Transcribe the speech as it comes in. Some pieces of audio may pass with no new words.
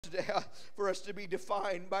for us to be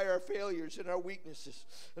defined by our failures and our weaknesses.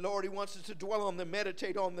 And Lord, He wants us to dwell on them,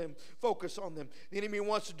 meditate on them, focus on them. The enemy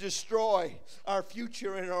wants to destroy our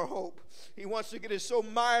future and our hope. He wants to get us so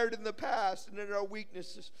mired in the past and in our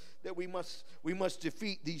weaknesses that we must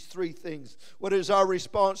defeat these three things. What is our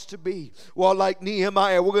response to be? Well, like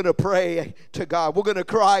Nehemiah, we're going to pray to God. We're going to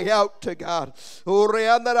cry out to God.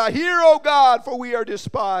 Hear, O God, for we are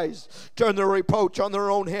despised. Turn their reproach on their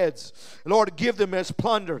own heads. Lord, give them as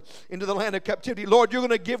plunder into the land of captivity. Lord, you're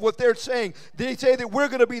going to give what they're saying. They say that we're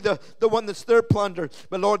going to be the one that's their plunder.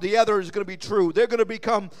 But Lord, the other is going to be true. They're going to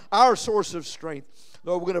become our source of strength.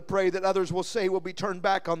 Lord, we're going to pray that others will say will be turned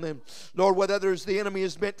back on them. Lord, what others the enemy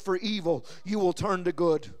is meant for evil, you will turn to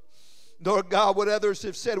good. Lord God, what others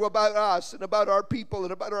have said about us and about our people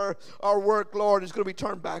and about our work, Lord, is going to be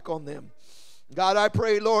turned back on them. God, I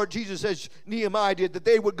pray, Lord Jesus, as Nehemiah did, that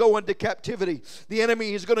they would go into captivity. The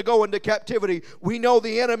enemy is going to go into captivity. We know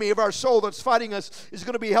the enemy of our soul that's fighting us is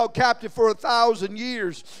going to be held captive for 1,000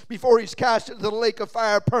 years before he's cast into the lake of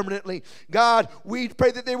fire permanently. God, we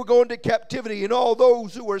pray that they would go into captivity, and all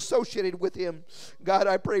those who are associated with him, God,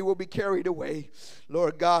 I pray will be carried away.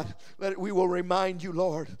 Lord God, we will remind you,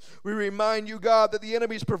 Lord. We remind you, God, that the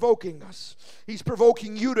enemy is provoking us. He's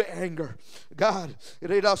provoking you to anger. God,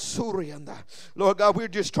 Lord God, we're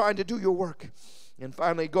just trying to do your work. And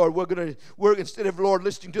finally, God, we're instead of, Lord,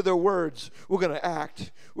 listening to their words, we're going to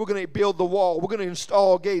act. We're going to build the wall. We're going to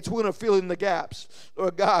install gates. We're going to fill in the gaps.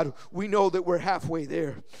 Lord God, we know that we're halfway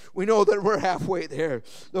there. We know that we're halfway there.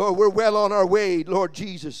 Lord, we're well on our way, Lord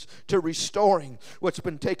Jesus, to restoring what's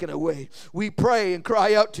been taken away. We pray and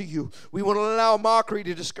cry out to you. We won't allow mockery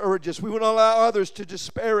to discourage us. We won't allow others to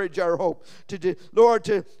disparage our hope. Lord,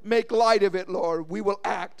 to make light of it, Lord. We will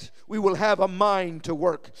act. We will have a mind to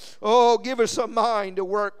work. Oh, give us a mind to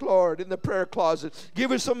work, Lord, in the prayer closet.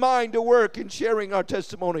 Give us a mind to work in sharing our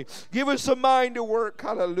testimony. Give us a mind to work.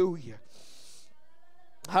 Hallelujah.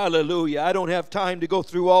 Hallelujah. I don't have time to go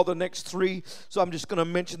through all the next three, so I'm just going to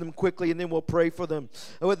mention them quickly and then we'll pray for them.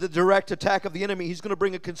 With the direct attack of the enemy, he's going to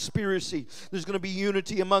bring a conspiracy. There's going to be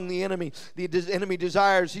unity among the enemy. The enemy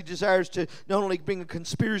desires to not only bring a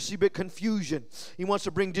conspiracy but confusion. He wants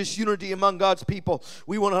to bring disunity among God's people.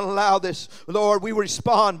 We want to allow this. Lord, we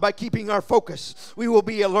respond by keeping our focus. We will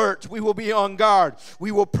be alert. We will be on guard.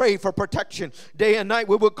 We will pray for protection. Day and night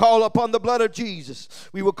we will call upon the blood of Jesus.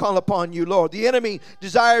 We will call upon you, Lord. The enemy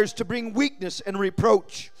desires to bring weakness and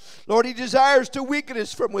reproach. Lord, he desires to weaken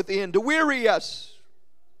us from within, to weary us.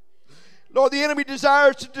 Lord, the enemy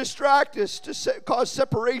desires to distract us, to cause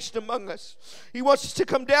separation among us. He wants us to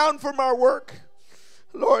come down from our work.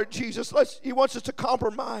 Lord Jesus, he wants us to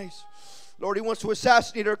compromise. Lord, he wants to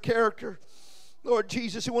assassinate our character. Lord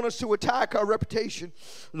Jesus, He wants us to attack our reputation.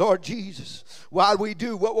 Lord Jesus, while we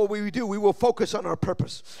do, what will we do? We will focus on our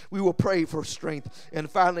purpose. We will pray for strength. And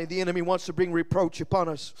finally, the enemy wants to bring reproach upon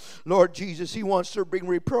us. Lord Jesus, he wants to bring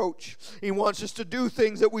reproach. He wants us to do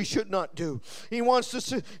things that we should not do. He wants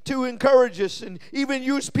us to encourage us and even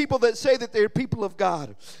use people that say that they're people of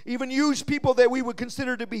God. Even use people that we would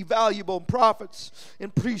consider to be valuable, prophets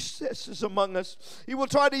and priestesses among us. He will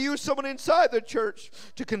try to use someone inside the church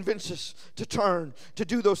to convince us to turn, to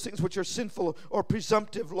do those things which are sinful or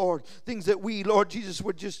presumptive, Lord. Things that we, Lord Jesus,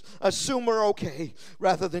 would just assume are okay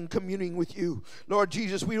rather than communing with you. Lord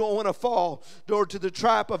Jesus, we don't want to fall, Lord, to the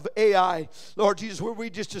trap of AI. Lord Jesus, where we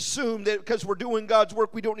just assume that because we're doing God's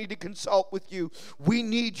work, we don't need to consult with you. We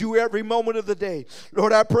need you every moment of the day.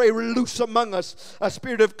 Lord, I pray, loose among us a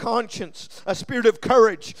spirit of conscience, a spirit of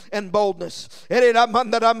courage and boldness. Let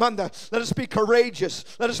us be courageous.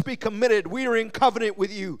 Let us be committed. We are in covenant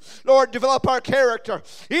with you. Lord, develop our character.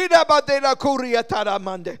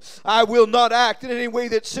 I will not act in any way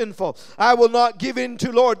that's sinful. I will not give in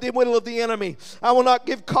to, Lord, the will of the enemy. I will not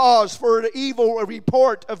give cause for an evil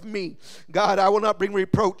report of me. God, I will not bring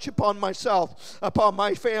reproach upon myself, upon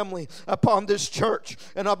my family, upon this church,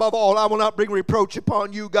 and above all, I will not bring reproach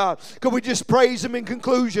upon you, God. Could we just praise Him in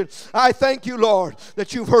conclusion? I thank you, Lord,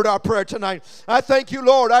 that you've heard our prayer tonight. I thank you,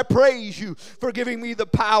 Lord. I praise you for giving me the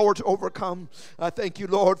power to overcome. I thank you,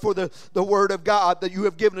 Lord, for the word of God that you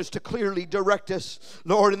have given us to clearly direct us,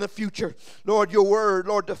 Lord, in the future. Lord, your word,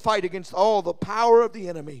 Lord, to fight against all the power of the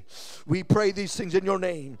enemy. We pray these things in your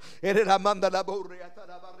name.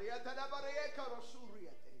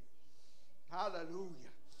 Hallelujah.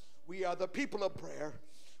 We are the people of prayer.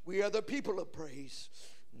 We are the people of praise.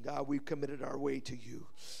 God, we've committed our way to you.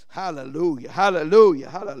 Hallelujah. Hallelujah.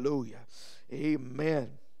 Hallelujah. Amen.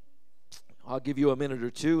 I'll give you a minute or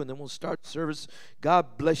two and then we'll start the service.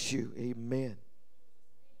 God bless you. Amen.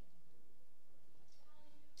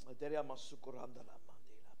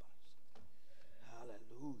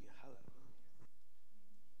 Hallelujah.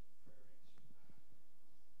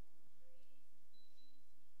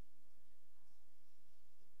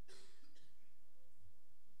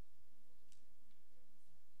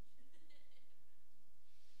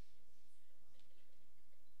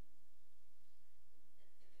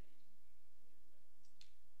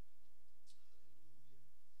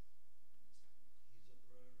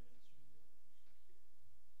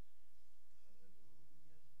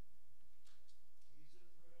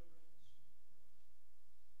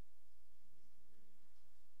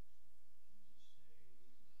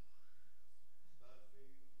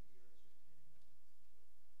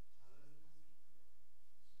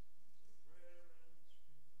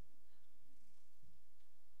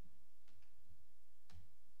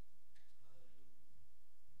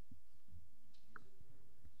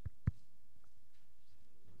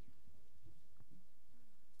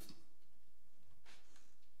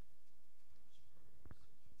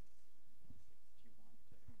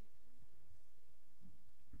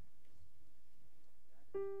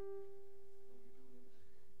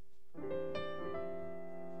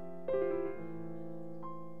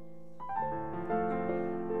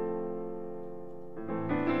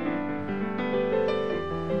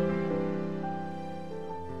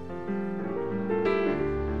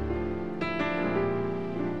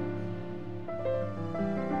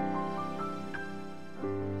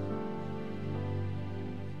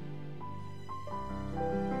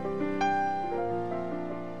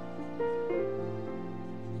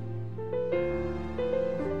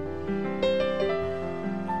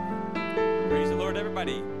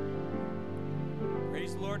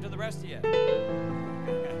 rest of you?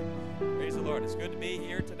 Praise the Lord. It's good to be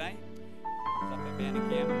here tonight. I was up at Bandit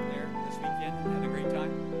Camp there this weekend and had a great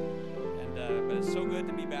time. And but it's so good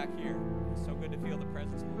to be back here. It's so good to feel the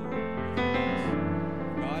presence of the Lord.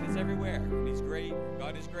 God is everywhere, and He's great.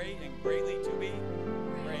 God is great and greatly to be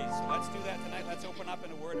praised. So let's do that tonight. Let's open up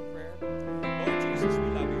in a word of prayer. Lord Jesus, we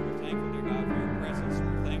love you. We're thankful, dear God, for your presence.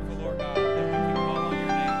 We're thankful, Lord God, that we can call on your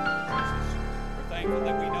name, Lord Jesus. We're thankful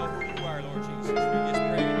that we know who you are, Lord Jesus. We just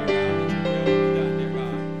pray, dear God, that your will be done, dear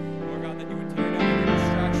God. Lord God, that you would tear down every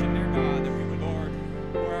distraction, dear God, that we would, Lord,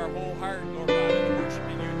 pour our whole heart, Lord God, into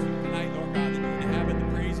worshiping you tonight, Lord God, that you would inhabit the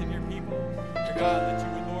praise of your people, dear God, that you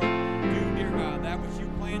would, Lord, do, dear God, that which you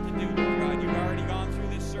plan to do, Lord God. You've already gone through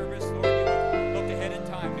this service, Lord. You would look ahead in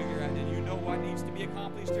time, dear God, and you know what needs to be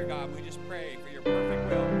accomplished, dear God. We just pray for your perfect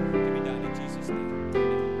will to be done in Jesus' name.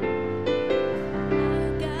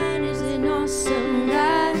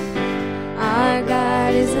 Our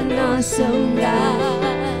God is an awesome God.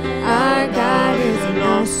 Our God is an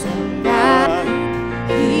awesome God.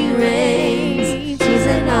 He reigns. He's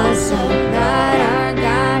an awesome God. Our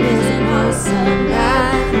God is an awesome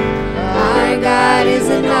God. Our God is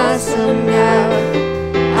an awesome God.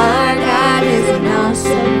 Our God is an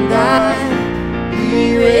awesome God.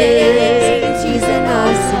 He reigns. He's an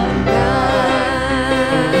awesome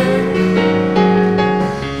God.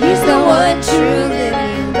 He's the one true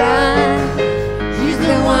living God. He's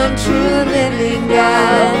the one true living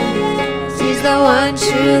God. He's the one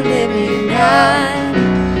true living God.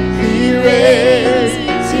 He reigns.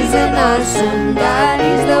 He's an awesome God.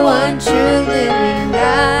 He's the one true living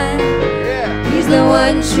God. He's the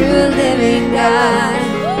one true living God.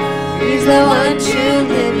 He's the one true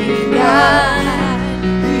living God.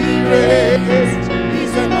 He reigns.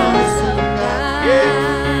 He's an awesome God.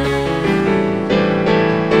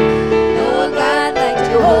 No God like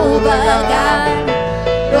Jehovah God.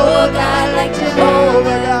 No God like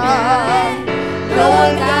Jehovah God. No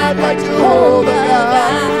God like Jehovah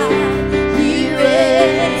God. He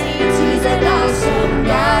reigns. He's an awesome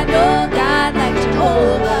God. No God like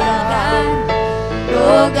Jehovah God.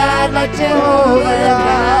 No God like Jehovah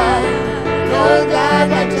God. No God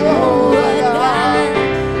like Jehovah God.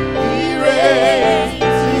 He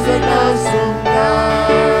reigns. He's an awesome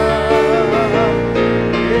God.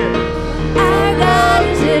 Our God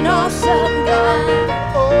is an awesome God.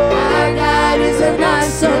 Our God is an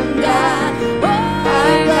awesome God.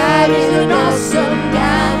 Our God is an awesome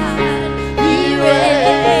God. He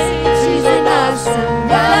reigns. He's an awesome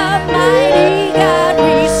God. What a mighty God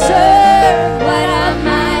we serve. What a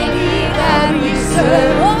mighty God we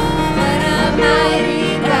serve. What a mighty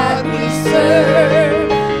God we serve.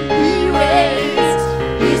 He reigns.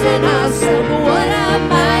 He's an awesome. What a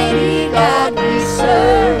mighty God we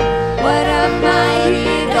serve. What a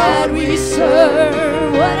mighty God we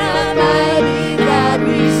serve. What a mighty God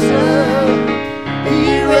we serve. He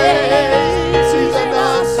reigns. He's an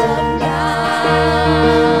awesome God.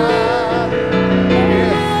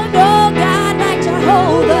 No God like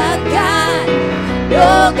Jehovah God.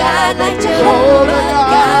 No God like Jehovah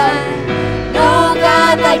God. No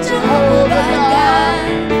God like Jehovah God.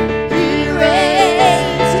 He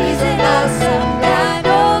reigns. He's an awesome God.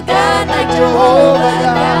 No God like Jehovah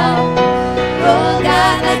God. No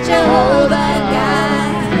God like Jehovah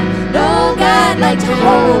God. No God like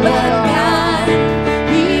Jehovah God.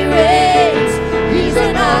 He reigns. He's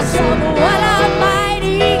an awesome. What a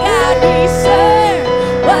mighty God we serve.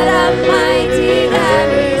 What a mighty God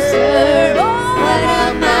we serve. What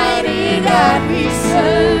a mighty God we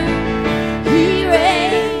serve. He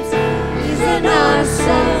reigns. He's an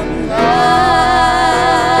awesome God.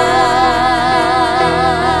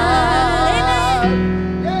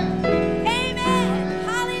 Amen.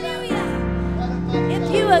 Hallelujah. If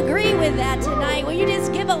you agree with that tonight, will you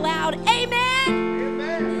just give a loud amen?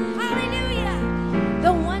 Hallelujah.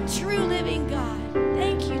 The one true living God.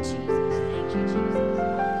 Thank you, Jesus. Thank you, Jesus.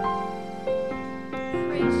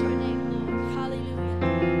 Praise your name, Lord. Hallelujah.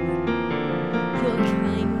 Your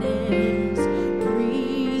kindness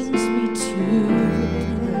brings me to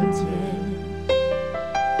the end.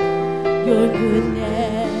 Your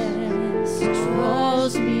goodness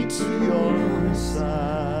draws me to your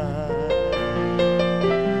side.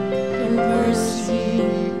 Your mercy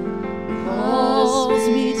calls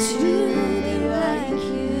me to be like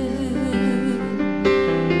you.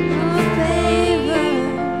 Your favor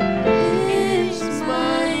is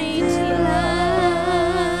mighty light.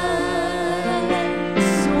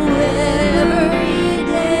 So every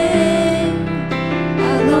day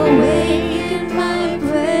I'll awaken my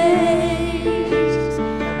praise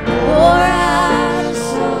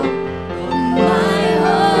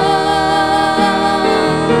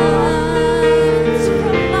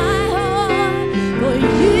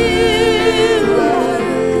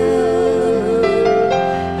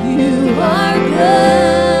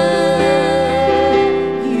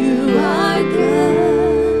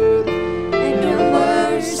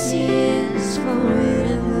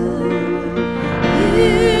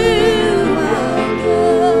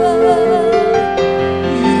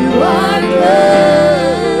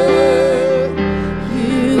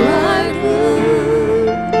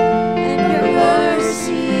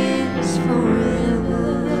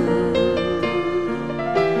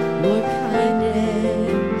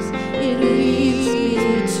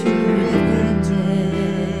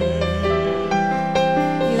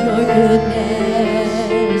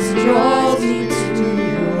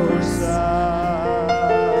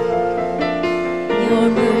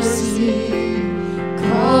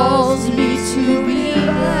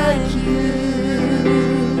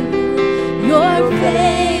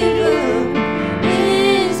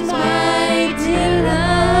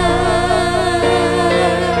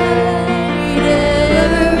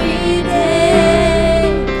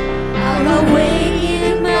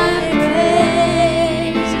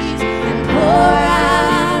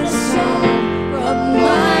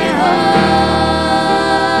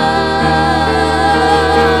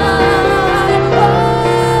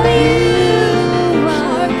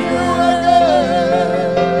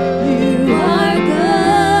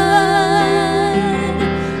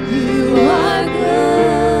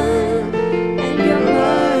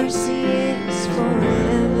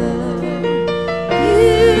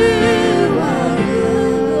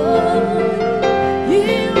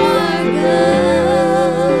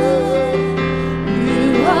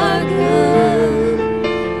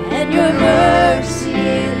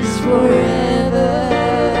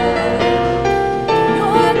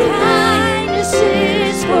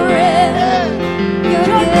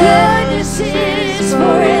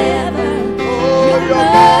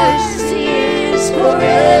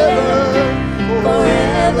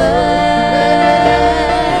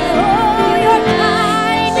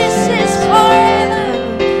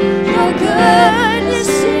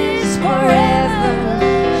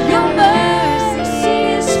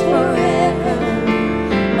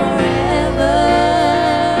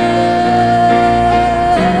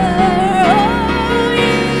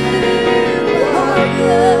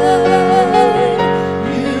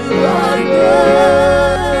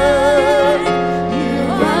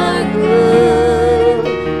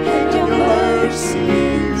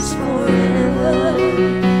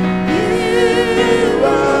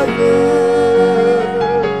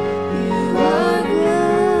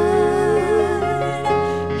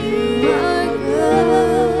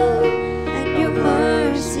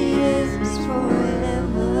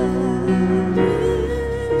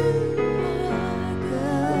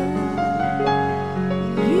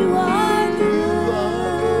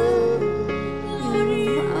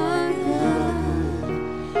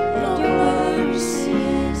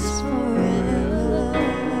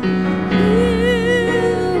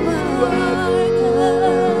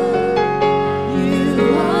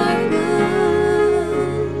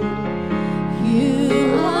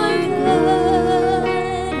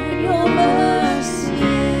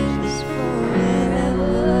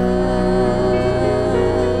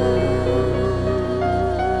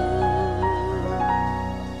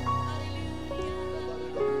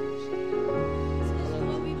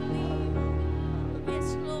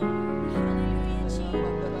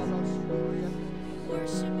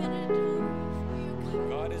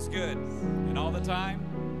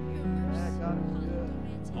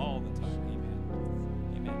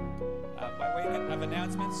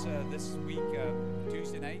This week,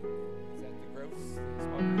 Tuesday night, is at the Growth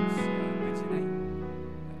Small Groups. Wednesday night,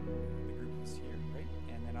 the group is here, right?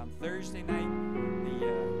 And then on Thursday night, the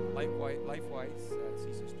LifeWise,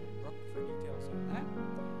 see Sister Brooke for details on that.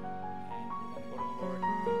 And we're going to go to the Lord in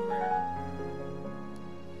prayer.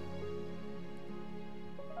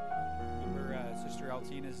 Remember Sister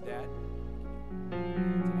Altina's dad tonight,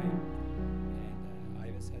 and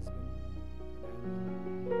Iva's husband,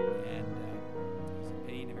 and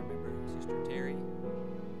pain. I remember Sister Terry,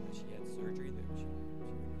 she had surgery that she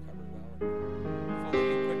recovered well and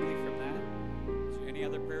fully and quickly from that. Is there any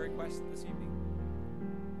other prayer requests this evening?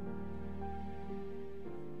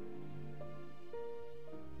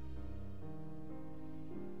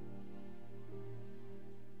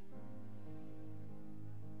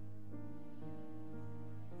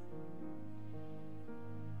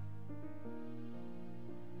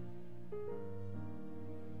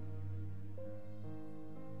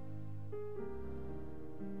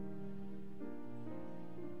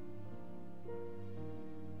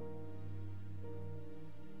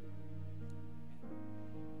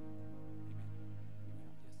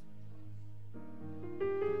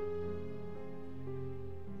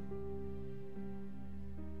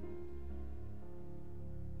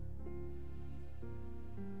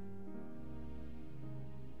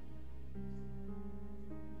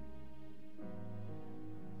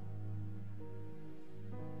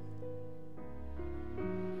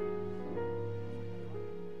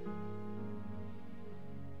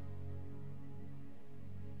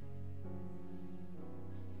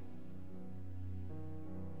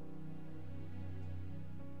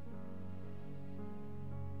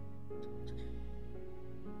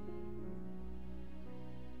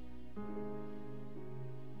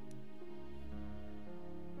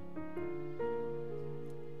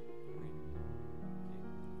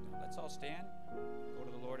 Let's all stand. Go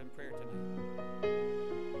to the Lord in prayer tonight.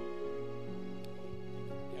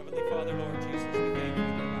 Heavenly Father, Lord Jesus, we thank you,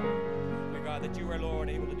 dear God, that you are, Lord,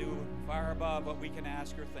 able to do far above what we can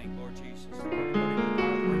ask or think, Lord Jesus. Lord, according to the power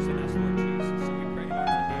that works in us, Lord Jesus. So we pray, Lord,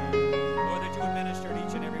 tonight, Lord, that you would minister to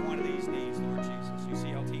each and every one of these needs, Lord Jesus. You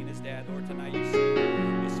see Altina's dad, Lord, tonight. You see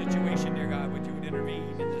the situation, dear God, would you would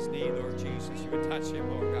intervene in this need, Lord Jesus. You would touch him,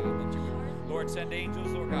 Lord God, that you would, Lord, send angels,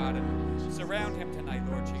 Lord God, and surround him tonight,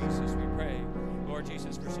 Lord Jesus. We pray, Lord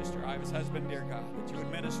Jesus, for Sister Iva's husband, dear God, that you would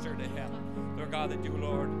minister to him. Lord God, that you,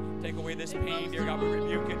 Lord, take away this pain, dear God. We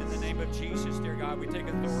rebuke it in the name of Jesus, dear God. We take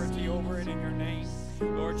authority over it in your name,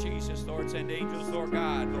 Lord Jesus. Lord, send angels, Lord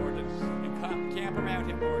God, Lord, and camp around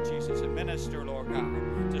him, Lord Jesus, and minister, Lord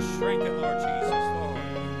God, to strengthen, Lord Jesus, Lord.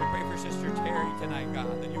 We pray for Sister Terry tonight,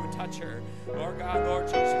 God, that you would touch her, Lord God, Lord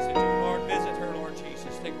Jesus, that you would, Lord, visit her, Lord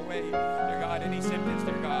Jesus. Take away, dear God, any symptoms,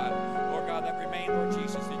 dear God, Lord God, that remain, Lord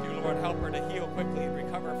Jesus, that you, Lord, help her to heal quickly and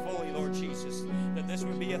recover fully, Lord Jesus, that this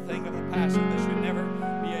would be a thing of the past, and this would never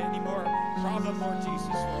be any more problem, Lord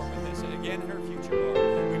Jesus, Lord, with this, and again in her future, Lord.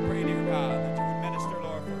 We pray, dear God, that you would minister,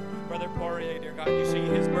 Lord, for Brother Poirier, dear God. You see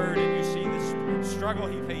his burden. You see the struggle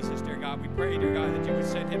he faces, dear God. We pray, dear God, that you would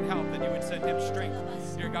send him help, that you would send him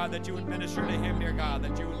strength, dear God, that you would minister to him, dear God,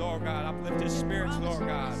 that you, Lord God, uplift his spirits, Lord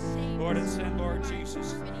God. Lord, and send, Lord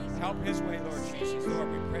Jesus, help his way, Lord Jesus.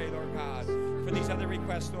 Lord, we pray, Lord God, for these other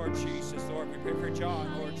requests, Lord Jesus. Lord, we pray for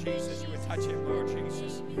John, Lord Jesus. You would touch him, Lord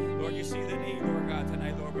Jesus. Lord, you see the need, Lord God,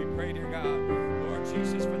 tonight. Lord, we pray, dear God, Lord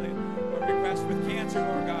Jesus, for the Lord, request with cancer,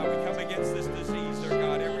 Lord God. We come against this disease, dear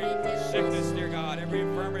God, every sickness, dear God, every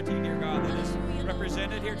infirmity, dear God, that is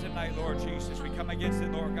represented here tonight, Lord Jesus. We come against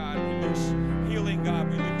it, Lord God. We lose healing, God.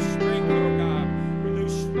 We lose strength, Lord God. We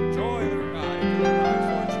lose joy, Lord God, into their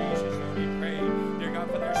lives, Lord Jesus. Lord, we pray, dear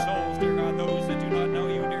God, for their souls, dear God, those that do not know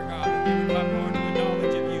you, dear God, that they would come, Lord, to a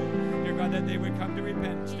knowledge of you, dear God, that they would come to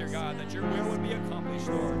repentance, dear God, that your will would be accomplished,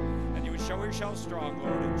 Lord, and you would show yourself strong,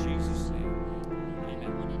 Lord, in Jesus' name.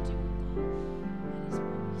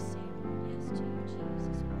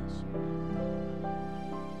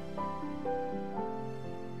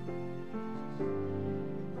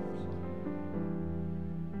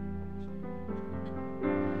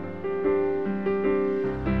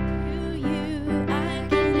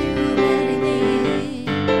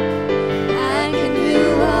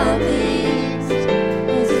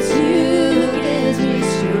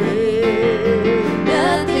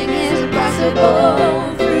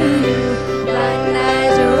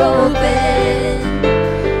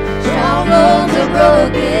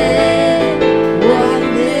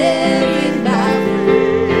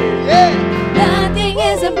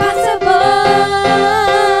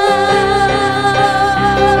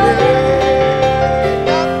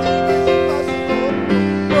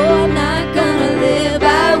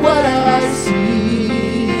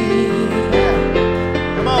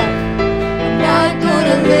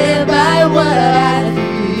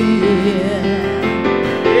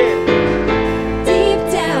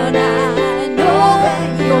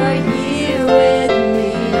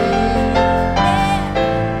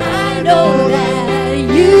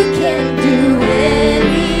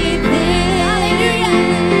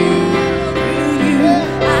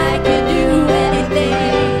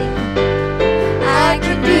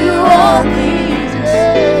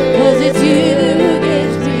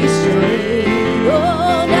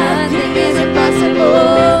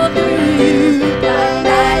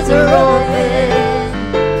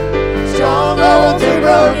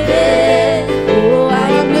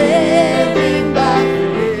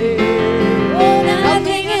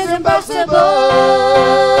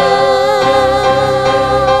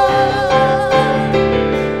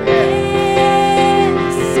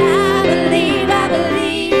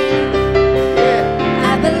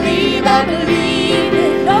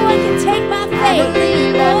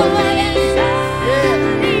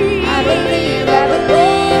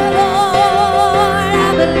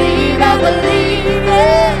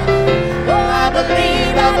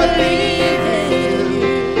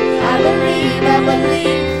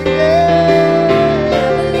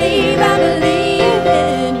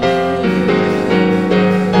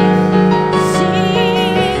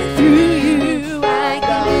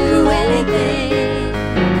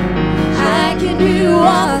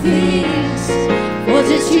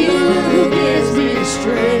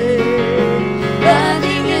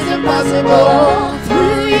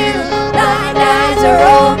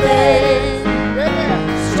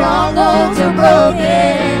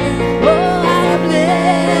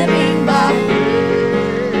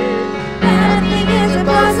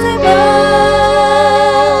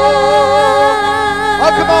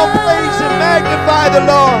 The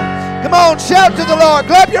Lord. Come on, shout to the Lord.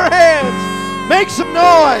 Clap your hands. Make some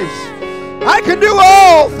noise. I can do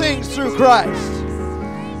all things through Christ.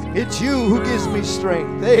 It's you who gives me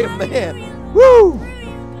strength. Amen. Woo!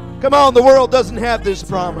 Come on, the world doesn't have this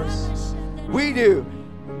promise. We do.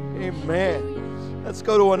 Amen. Let's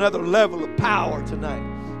go to another level of power tonight.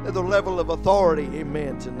 Another level of authority.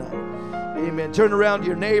 Amen tonight. Amen. Turn around to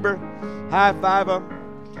your neighbor. High five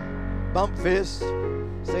them. Bump fists.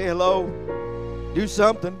 Say hello. Do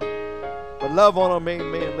something, but love on them,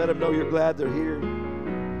 amen. Let them know you're glad they're here.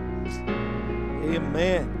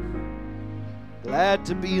 Amen. Glad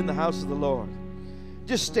to be in the house of the Lord.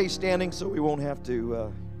 Just stay standing so we won't have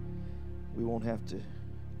to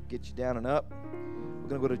get you down and up. We're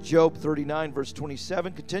going to go to Job 39, verse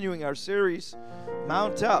 27, continuing our series,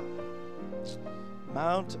 Mount Up.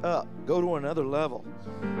 Mount up. Go to another level.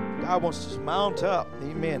 God wants us to mount up.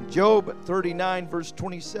 Amen. Job 39, verse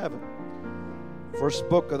 27. First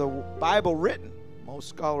book of the Bible written, most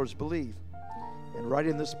scholars believe. And right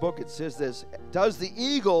in this book it says this: does the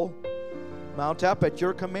eagle mount up at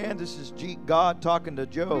your command? This is God talking to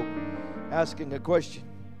Job, asking a question.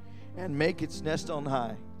 and make its nest on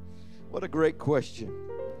high? What a great question.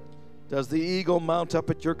 Does the eagle mount up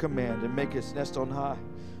at your command and make its nest on high?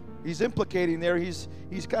 He's implicating there, he's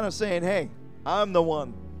kind of saying, hey, I'm the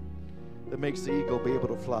one that makes the eagle be able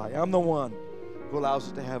to fly. I'm the one who allows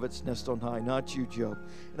it to have its nest on high, not you, Job.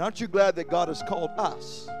 And aren't you glad that God has called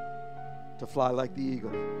us to fly like the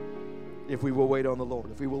eagle? If we will wait on the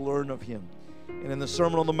Lord, if we will learn of Him. And in the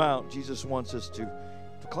Sermon on the Mount, Jesus wants us to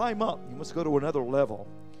climb up. He wants to go to another level,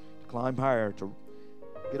 to climb higher, to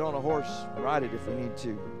get on a horse, ride it if we need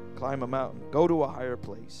to, climb a mountain, go to a higher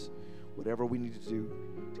place, whatever we need to do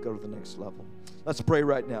to go to the next level. Let's pray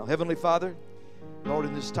right now. Heavenly Father, Lord,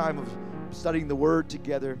 in this time of studying the Word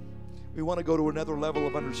together, we want to go to another level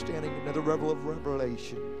of understanding, another level of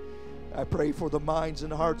revelation. I pray for the minds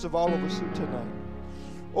and hearts of all of us here tonight.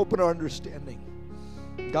 Open our understanding.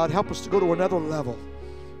 God, help us to go to another level.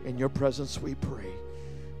 In your presence we pray.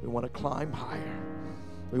 We want to climb higher.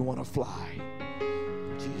 We want to fly.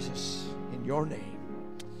 Jesus, in your name.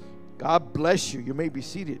 God bless you. You may be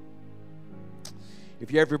seated.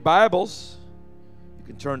 If you have your Bibles, you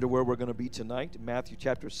can turn to where we're going to be tonight, Matthew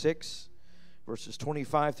chapter 6. Verses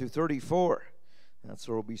 25 through 34. That's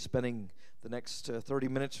where we'll be spending the next 30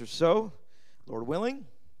 minutes or so, Lord willing.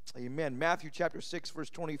 Amen. Matthew chapter 6,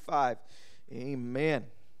 verse 25. Amen.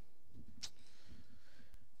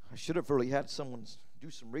 I should have really had someone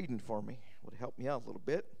do some reading for me. It would help me out a little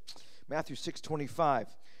bit. Matthew 6:25.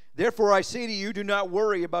 Therefore I say to you, do not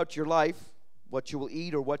worry about your life, what you will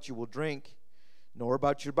eat or what you will drink, nor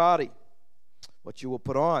about your body, what you will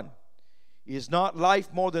put on. Is not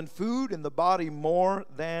life more than food, and the body more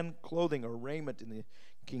than clothing or raiment in the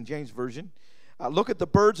King James Version? Look at the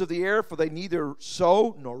birds of the air, for they neither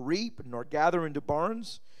sow nor reap nor gather into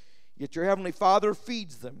barns, yet your heavenly Father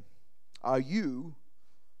feeds them. Are you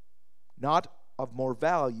not of more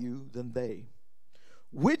value than they?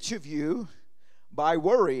 Which of you, by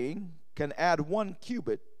worrying, can add 1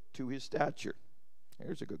 cubit to his stature?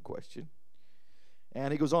 Here's a good question.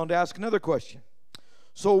 And he goes on to ask another question.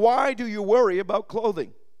 So why do you worry about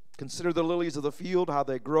clothing? Consider the lilies of the field, how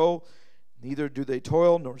they grow. Neither do they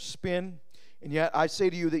toil nor spin. And yet I say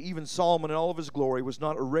to you that even Solomon in all of his glory was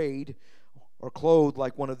not arrayed or clothed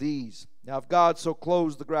like one of these. Now if God so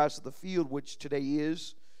clothes the grass of the field, which today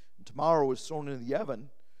is, and tomorrow is thrown into the oven,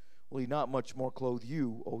 will he not much more clothe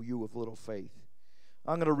you, O you of little faith?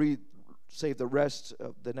 I'm going to save the rest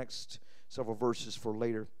of the next several verses for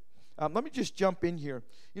later. Let me just jump in here.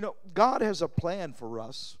 You know, God has a plan for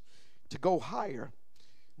us to go higher.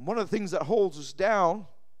 One of the things that holds us down,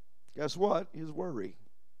 guess what, is worry.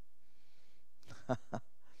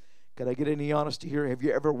 Can I get any honesty here? Have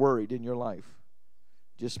you ever worried in your life?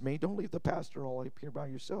 Just me? Don't leave the pastor all up here by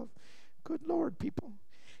yourself. Good Lord, people.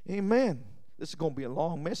 Amen. This is going to be a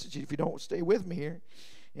long message if you don't stay with me here.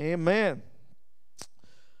 Amen.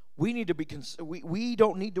 We need to be. We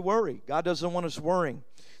don't need to worry. God doesn't want us worrying.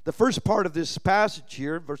 The first part of this passage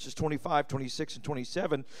here, verses 25, 26, and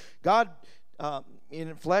 27, God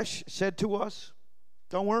in flesh said to us,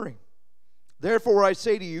 don't worry. Therefore I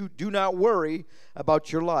say to you, do not worry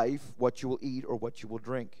about your life, what you will eat or what you will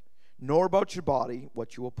drink, nor about your body,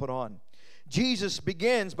 what you will put on. Jesus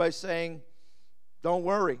begins by saying, don't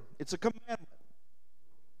worry. It's a commandment.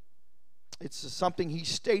 It's something he's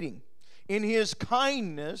stating. In his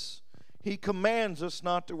kindness, he commands us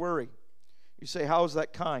not to worry. You say, how is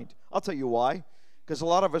that kind? I'll tell you why. Because a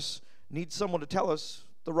lot of us need someone to tell us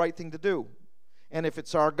the right thing to do. And if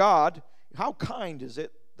it's our God, how kind is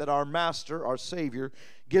it that our Master, our Savior,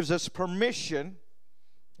 gives us permission,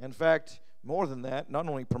 in fact, more than that, not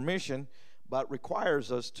only permission, but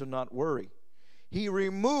requires us to not worry. He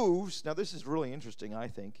removes, now this is really interesting, I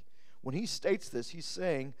think. When he states this, he's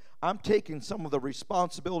saying, I'm taking some of the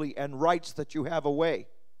responsibility and rights that you have away.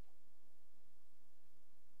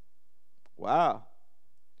 Wow.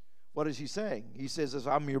 What is he saying? He says, if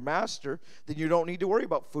I'm your master, then you don't need to worry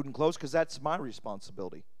about food and clothes because that's my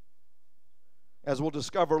responsibility. As we'll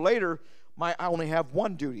discover later, I only have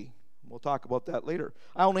one duty. We'll talk about that later.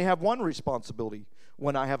 I only have one responsibility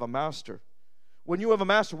when I have a master. When you have a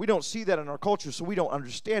master, we don't see that in our culture, so we don't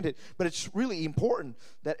understand it. But it's really important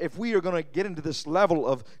that if we are going to get into this level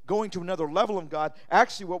of going to another level of God,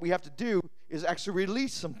 actually what we have to do is actually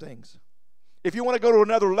release some things. If you want to go to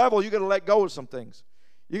another level, you got to let go of some things.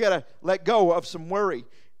 You got to let go of some worry.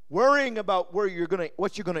 Worrying about what you're going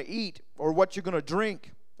to eat or what you're going to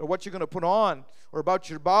drink or what you're going to put on or about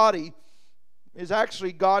your body is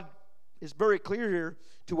actually, God is very clear here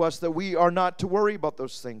to us that we are not to worry about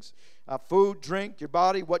those things. Food, drink, your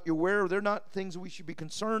body, what you wear, they're not things we should be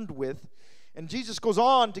concerned with. And Jesus goes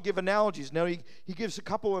on to give analogies. Now, he gives a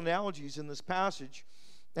couple analogies in this passage.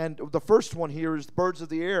 And the first one here is the birds of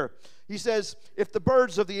the air. He says, if the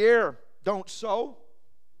birds of the air don't sow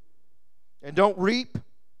and don't reap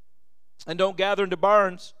and don't gather into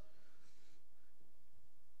barns,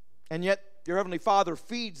 and yet your Heavenly Father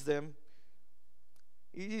feeds them,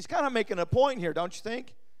 he's kind of making a point here, don't you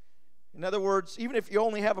think? In other words, even if you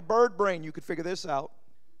only have a bird brain, you could figure this out.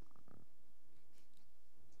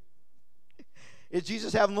 Is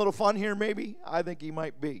Jesus having a little fun here maybe? I think he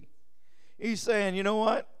might be. He's saying, you know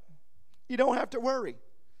what? You don't have to worry,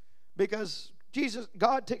 because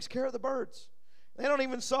God takes care of the birds. They don't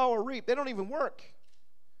even sow or reap. They don't even work.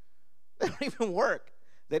 They don't even work.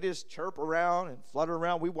 They just chirp around and flutter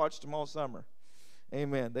around. We watched them all summer.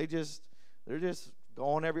 Amen. They're just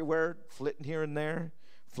going everywhere, flitting here and there,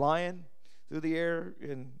 flying through the air,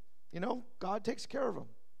 and God takes care of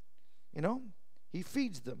them. He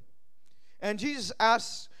feeds them. And Jesus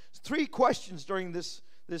asks 3 questions during these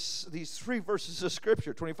 3 verses of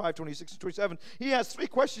Scripture, 25, 26, and 27. He has 3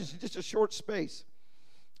 questions in just a short space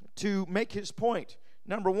to make his point.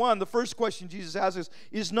 Number 1, the first question Jesus asks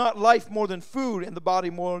is not life more than food and the body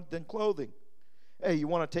more than clothing? Hey, you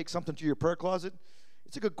want to take something to your prayer closet?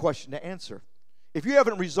 It's a good question to answer. If you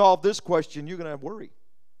haven't resolved this question, you're going to worry.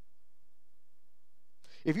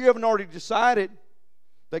 If you haven't already decided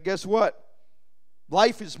that, guess what?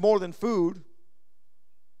 Life is more than food,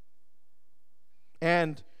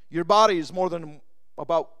 and your body is more than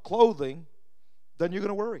about clothing, then you're going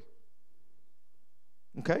to worry.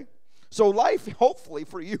 Okay? So life, hopefully,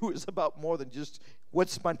 for you is about more than just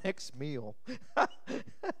what's my next meal.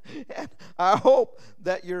 And I hope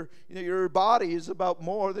that your body is about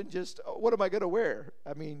more than just what am I going to wear.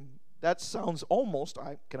 I mean, that sounds almost,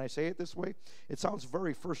 can I say it this way? It sounds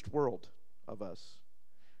very first world of us,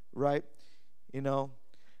 right?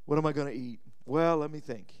 What am I going to eat? Well, let me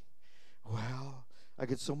think. Well, I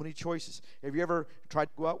get so many choices. Have you ever tried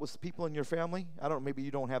to go out with people in your family? I don't know, maybe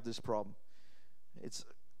you don't have this problem.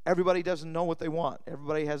 Everybody doesn't know what they want.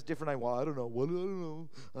 Everybody has different, well, I don't know. What do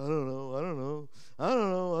I know? I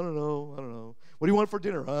don't know. What do you want for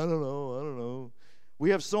dinner? I don't know.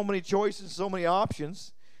 We have so many choices, so many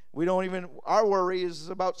options. Our worry is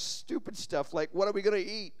about stupid stuff like, what are we going to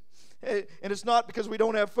eat? And it's not because we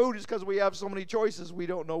don't have food, it's because we have so many choices we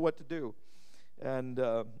don't know what to do. And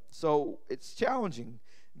so it's challenging.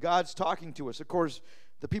 God's talking to us. Of course,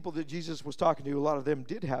 the people that Jesus was talking to, a lot of them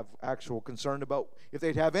did have actual concern about if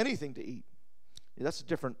they'd have anything to eat. That's a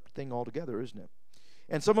different thing altogether, isn't it?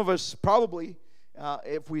 And some of us probably,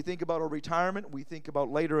 if we think about our retirement, we think about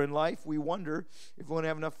later in life, we wonder if we're going to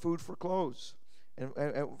have enough food for clothes.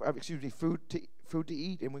 Food to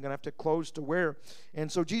eat, and we're going to have to clothes to wear.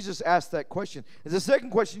 And so Jesus asked that question. And the second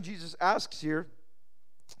question Jesus asks here,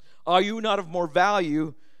 are you not of more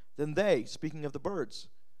value than they? Speaking of the birds.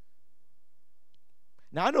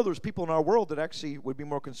 Now, I know there's people in our world that actually would be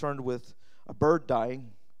more concerned with a bird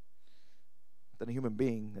dying than a human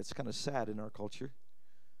being. That's kind of sad in our culture.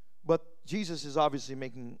 But Jesus is obviously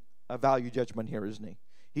making a value judgment here, isn't he?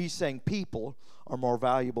 He's saying people are more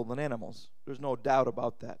valuable than animals. There's no doubt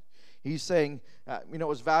about that. He's saying,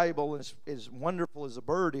 as valuable and as wonderful as a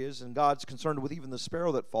bird is, and God's concerned with even the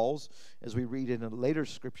sparrow that falls, as we read in the later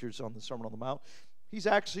scriptures on the Sermon on the Mount. He's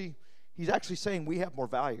actually saying we have more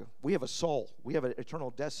value. We have a soul. We have an eternal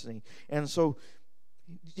destiny. And so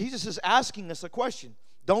Jesus is asking us a question.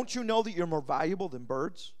 Don't you know that you're more valuable than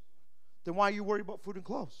birds? Then why are you worried about food and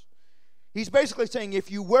clothes? He's basically saying if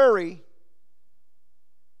you worry,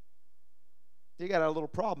 you got a little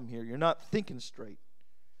problem here. You're not thinking straight.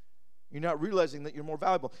 You're not realizing that you're more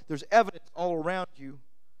valuable. There's evidence all around you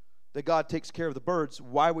that God takes care of the birds.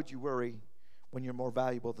 Why would you worry when you're more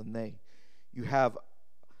valuable than they? You have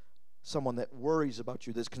someone that worries about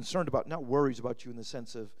you, that's concerned about, not worries about you in the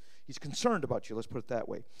sense of, he's concerned about you, let's put it that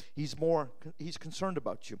way. He's concerned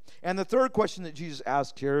about you. And the third question that Jesus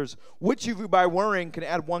asked here is, which of you by worrying can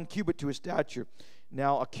add 1 cubit to his stature?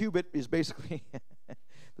 Now, a cubit is basically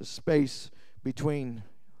the space between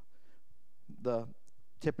the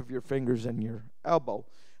tip of your fingers and your elbow.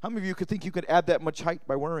 How many of you could think you could add that much height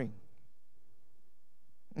by worrying?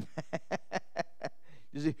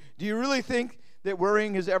 Do you really think that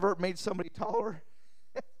worrying has ever made somebody taller?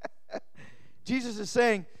 Jesus is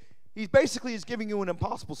saying, he basically is giving you an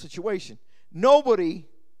impossible situation. Nobody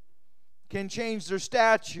can change their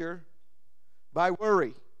stature by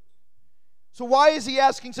worry. So why is he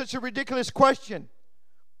asking such a ridiculous question?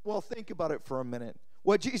 Well, think about it for a minute.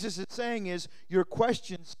 What Jesus is saying is your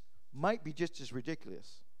questions might be just as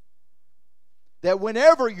ridiculous. That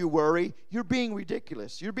whenever you worry, you're being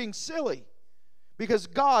ridiculous. You're being silly. Because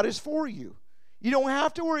God is for you. You don't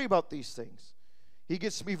have to worry about these things. He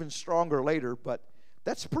gets even stronger later, but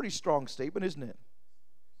That's a pretty strong statement, isn't it?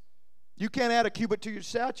 You can't add a cubit to your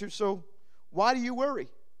stature, so why do you worry?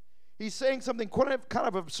 He's saying something kind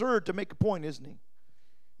of absurd to make a point, isn't he?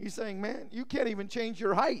 He's saying, man, you can't even change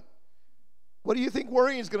your height. What do you think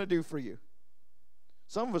worrying is going to do for you?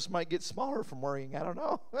 Some of us might get smaller from worrying. I don't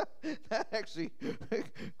know. That actually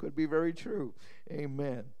could be very true.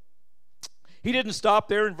 Amen. He didn't stop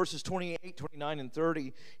there in verses 28, 29, and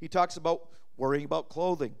 30. He talks about worrying about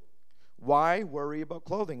clothing. Why worry about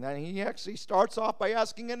clothing? And he actually starts off by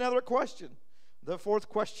asking another question. The fourth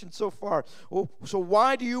question so far. Oh, so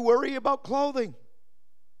why do you worry about clothing?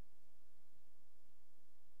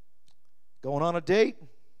 Going on a date?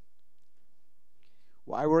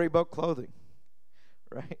 Why worry about clothing?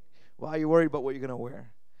 Right? Why are you worried about what you're going to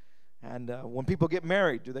wear? And when people get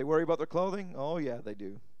married, do they worry about their clothing? Oh, yeah, they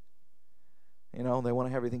do. You know, they want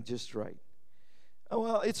to have everything just right. Oh,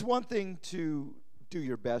 well, it's one thing to do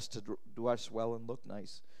your best to dress well and look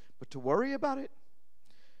nice, but to worry about it,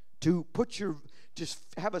 to just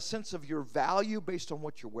have a sense of your value based on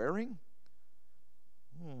what you're wearing.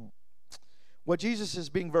 What Jesus is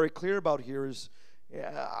being very clear about here is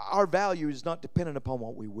our value is not dependent upon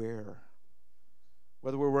what we wear,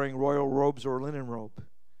 whether we're wearing royal robes or a linen robe.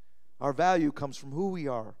 Our value comes from who we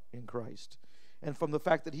are in Christ and from the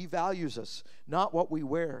fact that He values us, not what we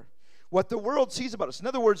wear. What the world sees about us. In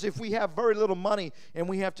other words, if we have very little money and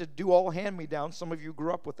we have to do all hand-me-downs, some of you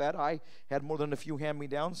grew up with that. I had more than a few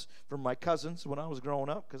hand-me-downs from my cousins when I was growing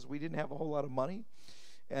up because we didn't have a whole lot of money.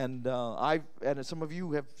 And some of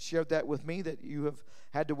you have shared that with me, that you have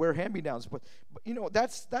had to wear hand-me-downs. But you know,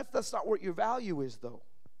 that's not what your value is, though.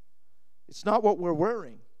 It's not what we're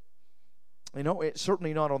wearing. You know, it's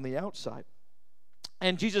certainly not on the outside.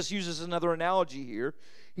 And Jesus uses another analogy here.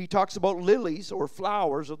 He talks about lilies or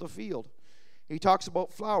flowers of the field. He talks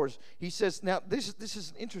about flowers. He says, now this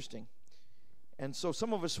is interesting. And so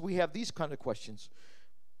some of us, we have these kind of questions.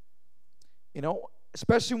 You know,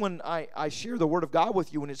 especially when I share the Word of God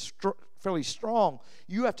with you and it's fairly strong,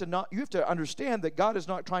 you have to understand that God is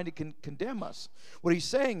not trying to condemn us. What He's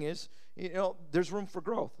saying is, you know, there's room for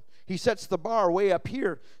growth. He sets the bar way up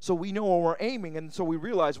here so we know where we're aiming, and so we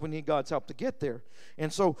realize we need God's help to get there.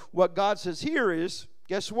 And so what God says here is,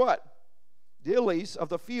 guess what? The lilies of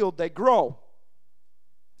the field, they grow.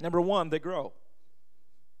 Number one, they grow.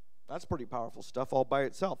 That's pretty powerful stuff all by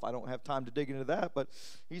itself. I don't have time to dig into that, but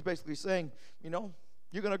He's basically saying, you know,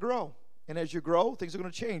 you're going to grow. And as you grow, things are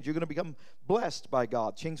going to change. You're going to become blessed by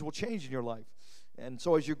God. Things will change in your life. And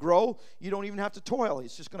so as you grow, you don't even have to toil.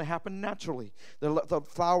 It's just going to happen naturally. The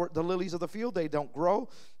lilies of the field, they don't grow.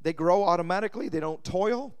 They grow automatically. They don't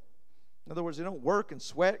toil. In other words, they don't work and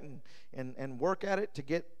sweat and work at it to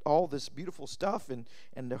get all this beautiful stuff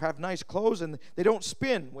and to have nice clothes. And they don't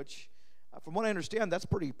spin, which, from what I understand, that's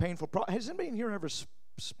pretty painful. Has anybody in here ever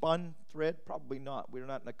spun thread? Probably not. We're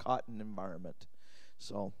not in a cotton environment.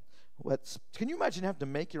 So can you imagine having to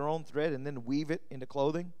make your own thread and then weave it into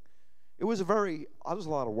clothing? It was a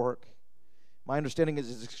lot of work. My understanding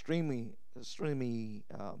is it's extremely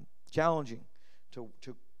challenging to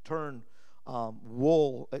turn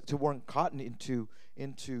wool, to turn cotton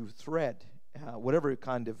into thread, whatever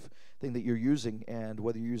kind of thing that you're using, and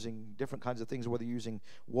whether you're using different kinds of things, or whether you're using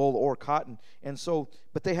wool or cotton. And so,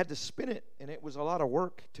 but they had to spin it, and it was a lot of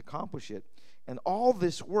work to accomplish it. And all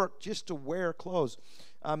this work just to wear clothes.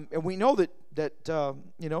 And we know that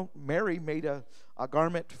you know, Mary made a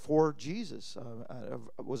garment for Jesus.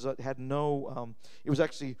 It was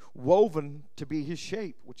actually woven to be His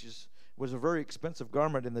shape, which was a very expensive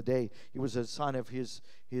garment in the day. It was a sign of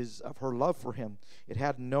of her love for Him. It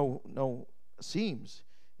had no seams.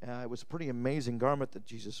 It was a pretty amazing garment that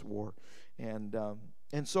Jesus wore, and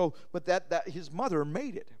so, but that His mother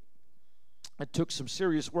made it. It took some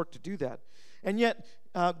serious work to do that. And yet,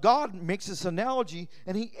 God makes this analogy,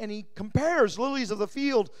 and he compares lilies of the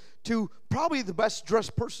field to probably the best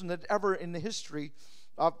dressed person that ever in the history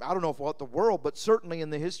of, I don't know about the world, but certainly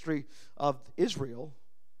in the history of Israel,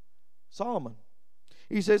 Solomon.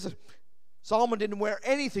 He says Solomon didn't wear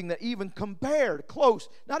anything that even compared close,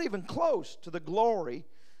 not even close to the glory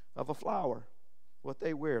of a flower, what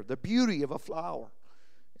they wear, the beauty of a flower.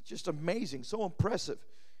 It's just amazing, so impressive.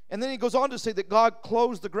 And then he goes on to say that God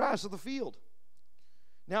clothes the grass of the field.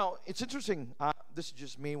 Now, it's interesting. This is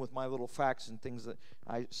just me with my little facts and things that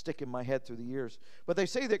I stick in my head through the years. But they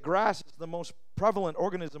say that grass is the most prevalent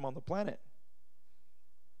organism on the planet.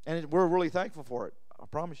 And we're really thankful for it. I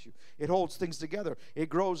promise you. It holds things together. It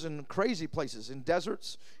grows in crazy places, in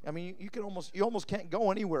deserts. I mean, you almost can't go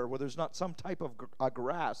anywhere where there's not some type of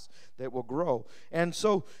grass that will grow. And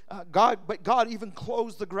so God even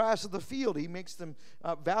clothes the grass of the field. He makes them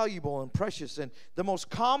valuable and precious. And the most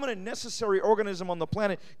common and necessary organism on the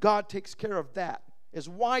planet, God takes care of that. It's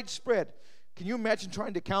widespread. Can you imagine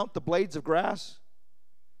trying to count the blades of grass?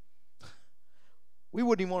 We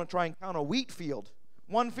wouldn't even want to try and count a wheat field.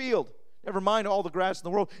 One field. Never mind all the grass in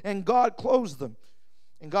the world. And God clothes them.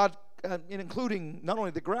 And God, including not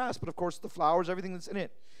only the grass, but of course the flowers, everything that's in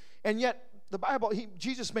it. And yet, the Bible,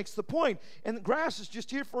 Jesus makes the point, and the grass is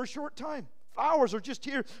just here for a short time. Flowers are just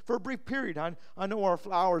here for a brief period. I know our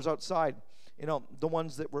flowers outside, the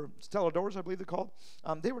ones that were stelladors, I believe they're called,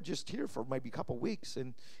 they were just here for maybe a couple weeks,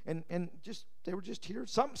 and they were just here.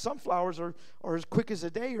 Some flowers are as quick as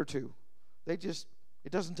a day or two.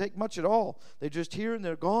 It doesn't take much at all. They're just here and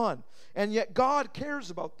they're gone. And yet God cares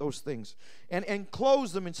about those things and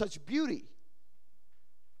clothes them in such beauty.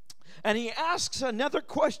 And he asks another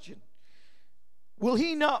question. Will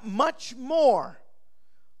he not much more?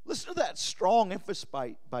 Listen to that strong emphasis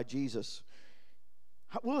by Jesus.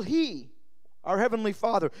 Will he, our Heavenly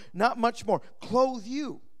Father, not much more clothe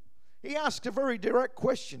you? He asks a very direct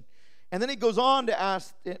question. And then he goes on to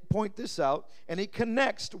point this out, and he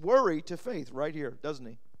connects worry to faith right here, doesn't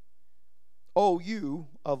he? Oh, you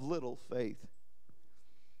of little faith.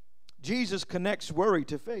 Jesus connects worry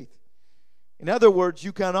to faith. In other words,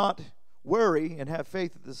 you cannot worry and have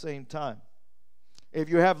faith at the same time. If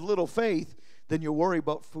you have little faith, then you'll worry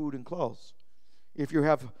about food and clothes. If you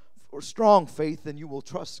have strong faith, then you will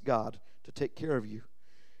trust God to take care of you.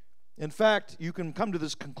 In fact, you can come to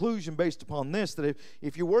this conclusion based upon this, that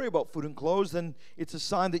if you worry about food and clothes, then it's a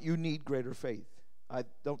sign that you need greater faith. I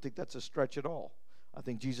don't think that's a stretch at all. I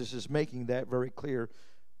think Jesus is making that very clear.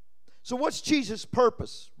 So what's Jesus'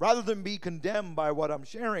 purpose? Rather than be condemned by what I'm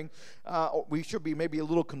sharing, we should be maybe a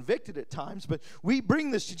little convicted at times, but we bring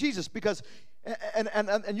this to Jesus because,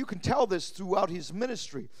 and you can tell this throughout his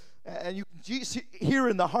ministry, and you can hear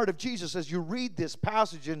in the heart of Jesus as you read this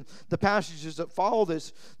passage and the passages that follow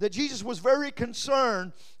this, that Jesus was very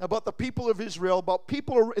concerned about the people of Israel, about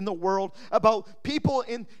people in the world, about people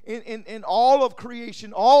in all of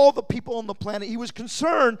creation, all the people on the planet. He was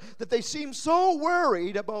concerned that they seemed so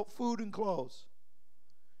worried about food and clothes.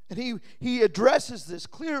 And he addresses this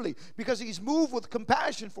clearly because he's moved with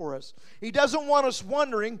compassion for us. He doesn't want us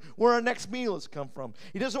wondering where our next meal has come from.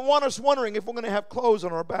 He doesn't want us wondering if we're going to have clothes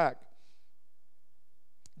on our back.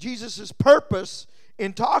 Jesus' purpose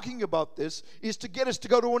in talking about this is to get us to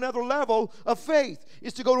go to another level of faith,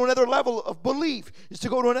 is to go to another level of belief, is to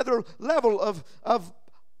go to another level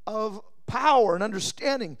of power and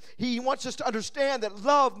understanding. He wants us to understand that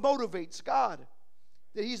love motivates God,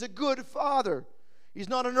 that he's a good father. He's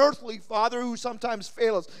not an earthly father who sometimes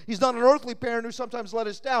fails us. He's not an earthly parent who sometimes let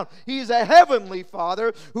us down. He is a heavenly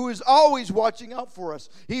Father who is always watching out for us.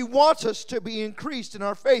 He wants us to be increased in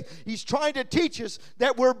our faith. He's trying to teach us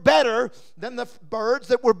that we're better than the birds,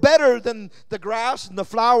 that we're better than the grass and the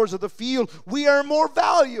flowers of the field. We are more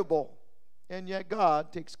valuable. And yet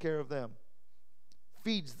God takes care of them,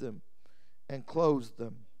 feeds them, and clothes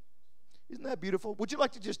them. Isn't that beautiful? Would you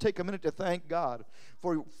like to just take a minute to thank God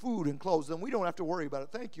for food and clothes? Then we don't have to worry about it.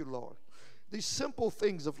 Thank you, Lord. These simple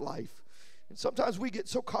things of life. And sometimes we get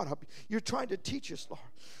so caught up. You're trying to teach us, Lord,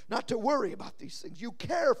 not to worry about these things. You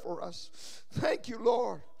care for us. Thank you,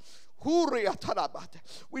 Lord. We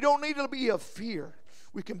don't need to be of fear.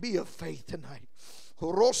 We can be of faith tonight.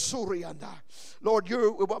 Lord, what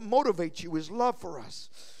motivates you is love for us.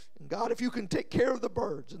 God, if you can take care of the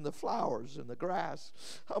birds and the flowers and the grass,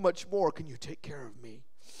 how much more can you take care of me?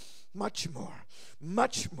 Much more.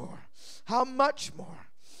 Much more. How much more?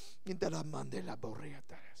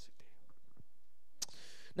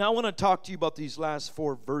 Now, I want to talk to you about these last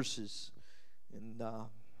 4 verses. And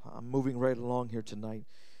I'm moving right along here tonight.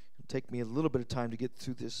 It'll take me a little bit of time to get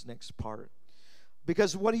through this next part.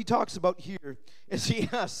 Because what he talks about here is he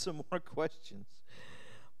asks some more questions.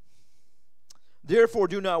 Therefore,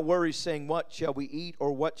 do not worry, saying, what shall we eat,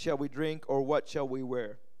 or what shall we drink, or what shall we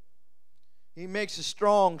wear? He makes a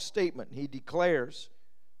strong statement. He declares,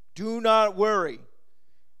 do not worry.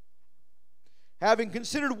 Having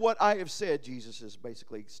considered what I have said, Jesus is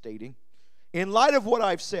basically stating, in light of what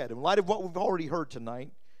I've said, in light of what we've already heard tonight,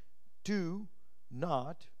 do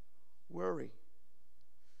not worry.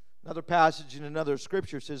 Another passage in another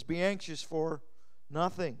scripture says, be anxious for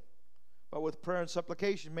nothing, but with prayer and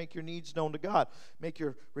supplication, make your needs known to God. Make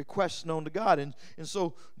your requests known to God. And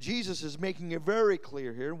so Jesus is making it very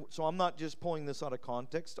clear here. So I'm not just pulling this out of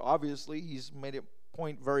context. Obviously, he's made it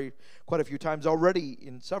point quite a few times already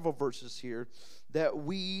in several verses here, that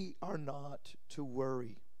we are not to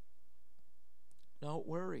worry. Don't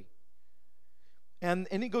worry. And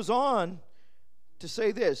he goes on to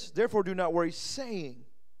say this, therefore do not worry, saying.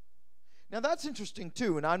 Now that's interesting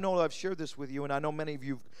too, and I know I've shared this with you, and I know many of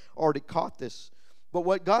you have already caught this. But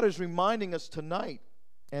what God is reminding us tonight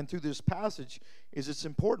and through this passage is it's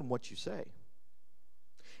important what you say.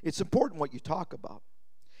 It's important what you talk about.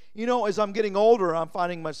 You know, as I'm getting older, I'm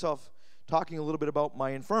finding myself talking a little bit about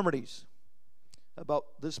my infirmities, about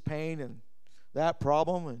this pain and that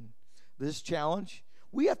problem and this challenge.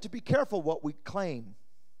 We have to be careful what we claim.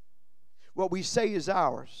 What we say is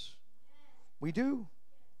ours. We do.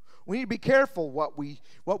 We need to be careful what we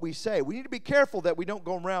say. We need to be careful that we don't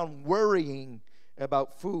go around worrying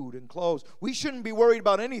about food and clothes. We shouldn't be worried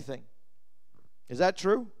about anything. Is that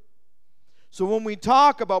true? So when we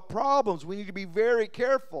talk about problems, we need to be very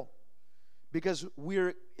careful, because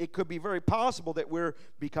it could be very possible that we're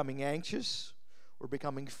becoming anxious, we're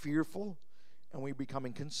becoming fearful, and we're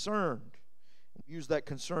becoming concerned. We use that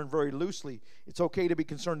concern very loosely. It's okay to be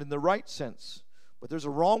concerned in the right sense, but there's a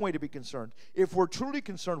wrong way to be concerned. If we're truly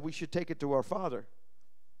concerned, we should take it to our Father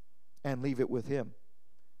and leave it with Him.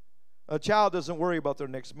 A child doesn't worry about their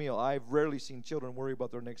next meal. I've rarely seen children worry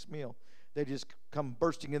about their next meal. They just come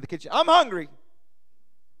bursting in the kitchen. I'm hungry.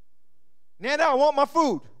 Nana, I want my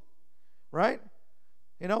food. Right?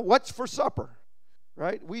 You know, what's for supper?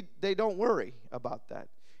 Right? They don't worry about that.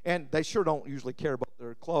 And they sure don't usually care about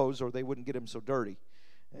their clothes, or they wouldn't get them so dirty.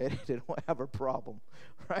 They don't have a problem.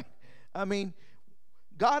 Right? I mean,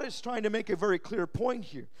 God is trying to make a very clear point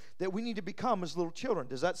here that we need to become as little children.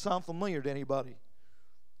 Does that sound familiar to anybody?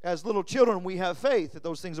 As little children, we have faith that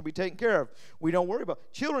those things will be taken care of. We don't worry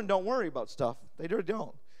about. Children don't worry about stuff. They really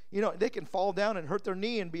don't. You know, they can fall down and hurt their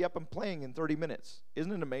knee and be up and playing in 30 minutes.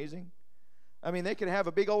 Isn't it amazing? I mean, they can have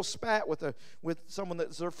a big old spat with someone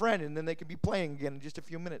that's their friend, and then they can be playing again in just a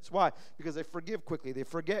few minutes. Why? Because they forgive quickly. They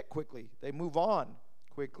forget quickly. They move on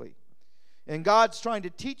quickly. And God's trying to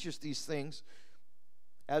teach us these things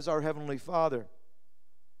as our Heavenly Father.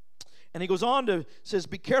 And he goes on to says,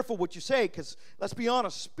 be careful what you say, because let's be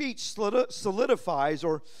honest, speech solidifies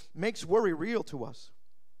or makes worry real to us.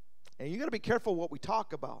 And you got to be careful what we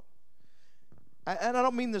talk about. And I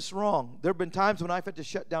don't mean this wrong. There have been times when I've had to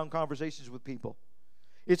shut down conversations with people.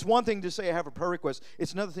 It's one thing to say I have a prayer request.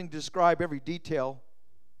 It's another thing to describe every detail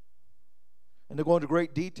and to go into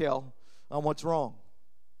great detail on what's wrong.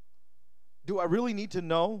 Do I really need to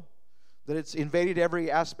know that it's invaded every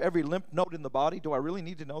lymph node in the body? Do I really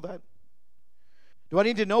need to know that? Do I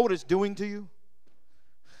need to know what it's doing to you?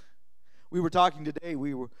 We were talking today.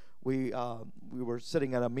 We were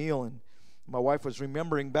sitting at a meal, and my wife was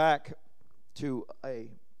remembering back to a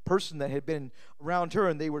person that had been around her,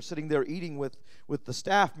 and they were sitting there eating with the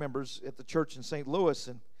staff members at the church in St. Louis,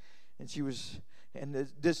 and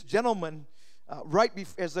this gentleman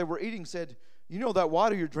as they were eating said, "You know that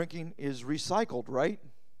water you're drinking is recycled, right?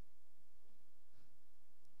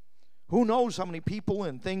 Who knows how many people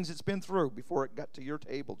and things it's been through before it got to your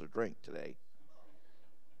table to drink today."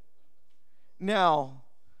 Now,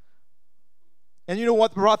 and you know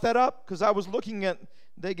what brought that up? Because I was looking at,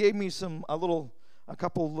 they gave me a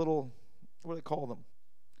couple little, what do they call them?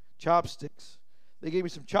 Chopsticks. They gave me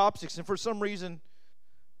some chopsticks, and for some reason,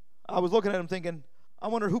 I was looking at them thinking, I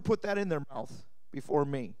wonder who put that in their mouth before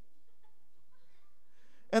me.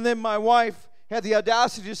 And then my wife had the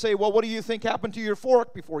audacity to say, well, what do you think happened to your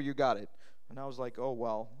fork before you got it? And I was like, oh,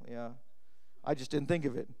 well, yeah. I just didn't think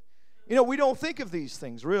of it. You know, we don't think of these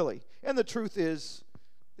things, really. And the truth is,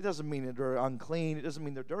 it doesn't mean that they're unclean. It doesn't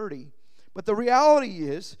mean they're dirty. But the reality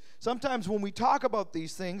is, sometimes when we talk about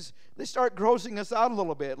these things, they start grossing us out a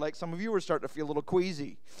little bit. Like some of you are starting to feel a little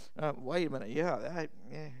queasy. Wait a minute,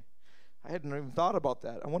 I hadn't even thought about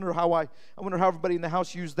that. I wonder how everybody in the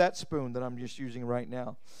house used that spoon that I'm just using right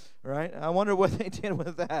now, right? I wonder what they did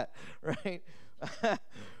with that, right?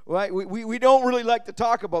 Right? We don't really like to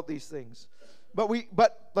talk about these things.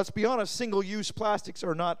 But let's be honest, single-use plastics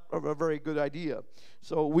are not a very good idea.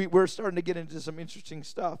 So we're starting to get into some interesting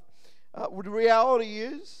stuff. The reality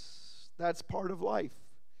is that's part of life.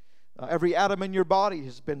 Every atom in your body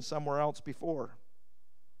has been somewhere else before.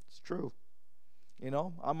 It's true. You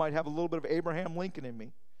know, I might have a little bit of Abraham Lincoln in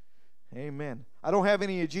me. Amen. I don't have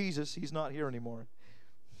any of Jesus. He's not here anymore.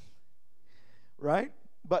 Right?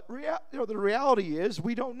 But the reality is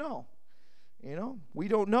we don't know. You know, we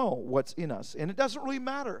don't know what's in us. And it doesn't really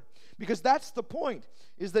matter. Because that's the point,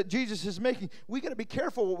 is that Jesus is making. We got to be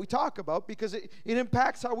careful what we talk about, because it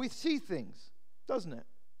impacts how we see things, doesn't it?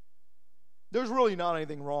 There's really not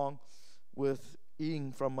anything wrong with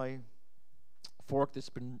eating from a fork that's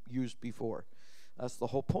been used before. That's the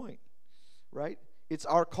whole point, right? It's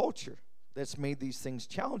our culture that's made these things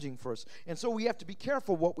challenging for us. And so we have to be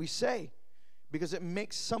careful what we say, because it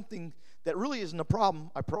makes something that really isn't a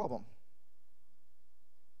problem.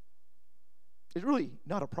 It's really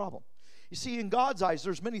not a problem. You see, in God's eyes,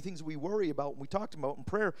 there's many things we worry about and we talked about in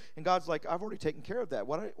prayer, and God's like, I've already taken care of that.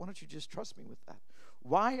 Why don't you just trust me with that?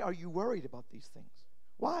 Why are you worried about these things?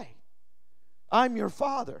 Why? I'm your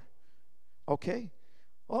Father. Okay?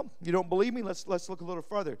 Well, you don't believe me? Let's look a little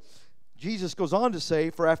further. Jesus goes on to say,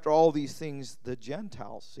 for after all these things the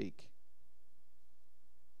Gentiles seek.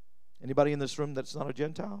 Anybody in this room that's not a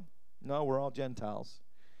Gentile? No, we're all Gentiles.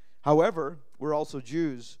 However, we're also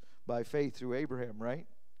Jews by faith through Abraham, right?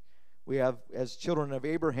 We have, as children of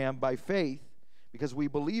Abraham by faith, because we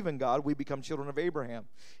believe in God, we become children of Abraham.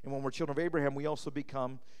 And when we're children of Abraham, we also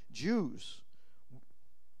become Jews.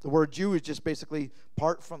 The word Jew is just basically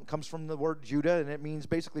comes from the word Judah, and it means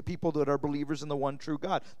basically people that are believers in the one true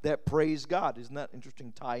God, that praise God. Isn't that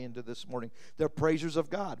interesting tie into this morning? They're praisers of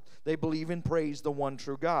God. They believe and praise the one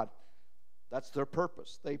true God. That's their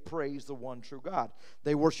purpose. They praise the one true God.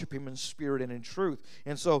 They worship Him in spirit and in truth.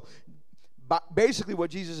 And so basically what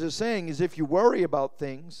Jesus is saying is if you worry about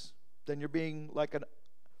things, then you're being like a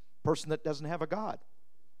person that doesn't have a God.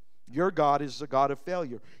 Your God is a God of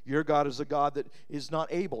failure. Your God is a God that is not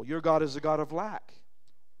able. Your God is a God of lack.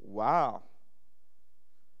 Wow.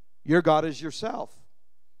 Your God is yourself.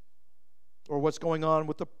 Or what's going on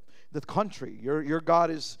with the country. Your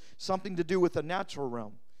God is something to do with the natural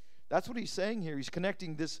realm. That's what he's saying here. He's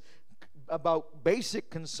connecting this about basic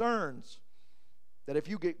concerns. That if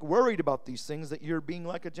you get worried about these things, that you're being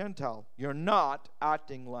like a Gentile. You're not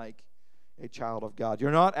acting like a child of God. You're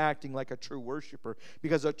not acting like a true worshiper.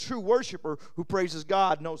 Because a true worshiper who praises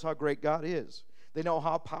God knows how great God is. They know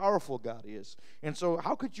how powerful God is. And so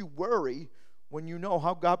how could you worry when you know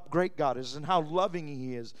how great God is and how loving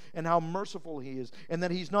He is and how merciful He is, and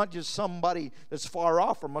that He's not just somebody that's far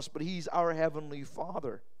off from us, but He's our Heavenly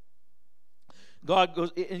Father. God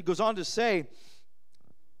goes on to say,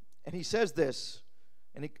 and He says this,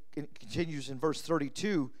 and it continues in verse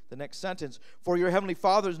 32, the next sentence, for your Heavenly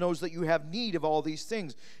Father knows that you have need of all these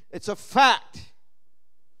things. It's a fact.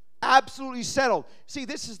 Absolutely settled. See,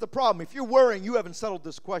 this is the problem. If you're worrying, you haven't settled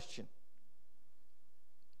this question.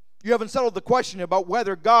 You haven't settled the question about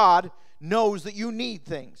whether God knows that you need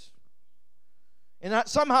things. And that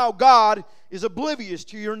somehow God is oblivious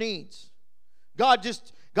to your needs. God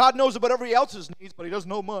knows about everybody else's needs, but He doesn't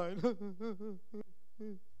know mine.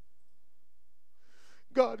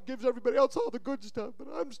 God gives everybody else all the good stuff, but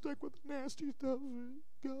I'm stuck with the nasty stuff.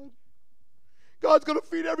 God's going to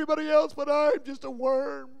feed everybody else, but I'm just a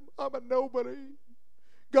worm. I'm a nobody.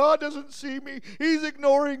 God doesn't see me. He's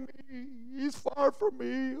ignoring me. He's far from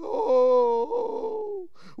me. Oh,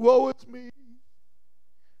 woe is me.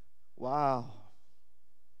 Wow.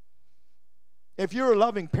 If you're a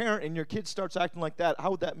loving parent and your kid starts acting like that,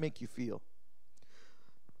 how would that make you feel?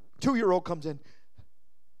 2-year-old comes in.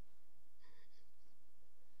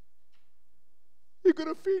 You're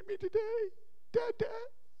going to feed me today, Dad?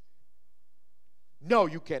 No,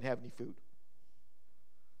 you can't have any food.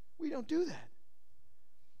 We don't do that.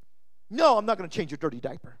 No, I'm not going to change your dirty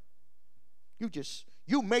diaper.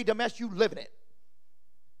 You made the mess, you live in it.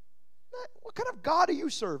 What kind of God are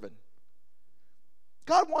you serving?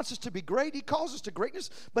 God wants us to be great. He calls us to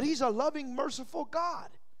greatness, but He's a loving, merciful God.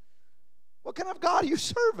 What kind of God are you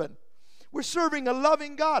serving? We're serving a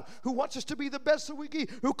loving God who wants us to be the best that we can,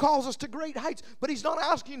 who calls us to great heights. But He's not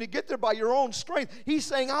asking you to get there by your own strength. He's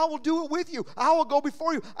saying, I will do it with you. I will go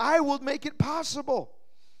before you. I will make it possible.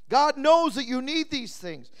 God knows that you need these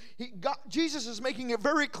things. Jesus is making it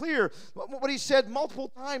very clear. What He said multiple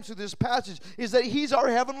times through this passage is that He's our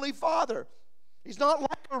Heavenly Father. He's not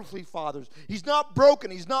like earthly fathers. He's not broken.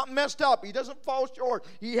 He's not messed up. He doesn't fall short.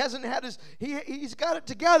 He hasn't had he's got it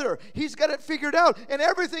together. He's got it figured out. And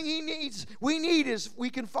everything we need we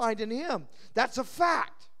can find in Him. That's a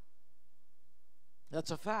fact. That's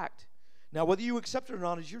a fact. Now, whether you accept it or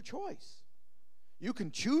not is your choice. You can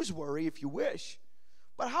choose worry if you wish.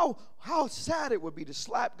 But how sad it would be to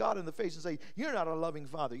slap God in the face and say, you're not a loving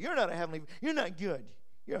Father. You're not a heavenly, you're not good.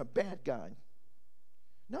 You're a bad God.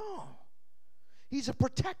 No. He's a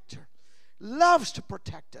protector. Loves to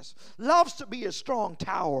protect us. Loves to be a strong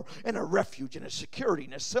tower and a refuge and a security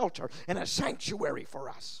and a shelter and a sanctuary for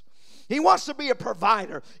us. He wants to be a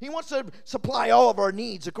provider. He wants to supply all of our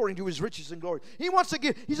needs according to his riches and glory. He wants to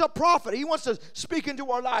give, he's a prophet. He wants to speak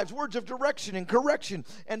into our lives words of direction and correction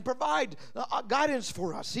and provide guidance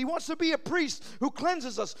for us. He wants to be a priest who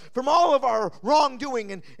cleanses us from all of our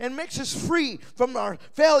wrongdoing and makes us free from our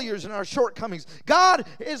failures and our shortcomings. God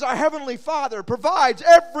is our heavenly Father, provides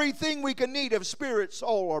everything we can need of spirit,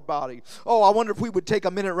 soul, or body. Oh, I wonder if we would take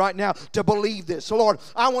a minute right now to believe this. So, Lord,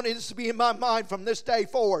 I want this to be in my mind from this day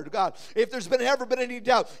forward, God. If there's ever been any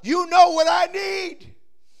doubt, you know what I need.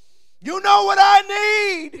 You know what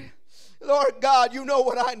I need. Lord God, you know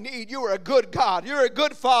what I need. You are a good God. You're a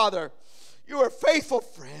good Father. You are a faithful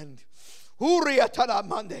friend. You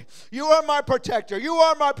are my protector. You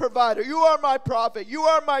are my provider. You are my prophet. You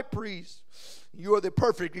are my priest. You are the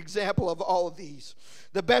perfect example of all of these.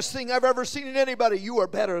 The best thing I've ever seen in anybody, you are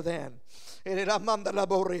better than.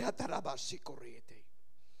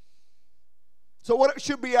 So what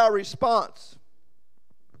should be our response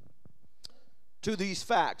to these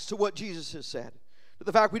facts, to what Jesus has said, to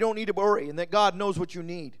the fact we don't need to worry and that God knows what you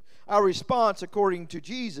need? Our response, according to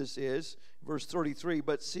Jesus, is, verse 33,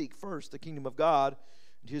 but seek first the kingdom of God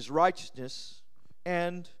and his righteousness,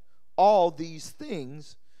 and all these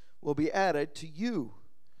things will be added to you.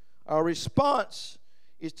 Our response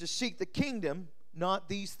is to seek the kingdom, not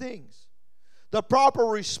these things. The proper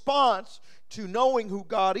response to knowing who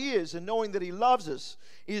God is and knowing that he loves us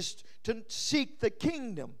is to seek the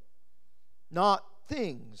kingdom, not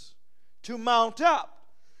things. To mount up,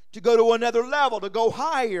 to go to another level, to go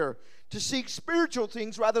higher, to seek spiritual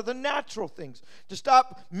things rather than natural things. To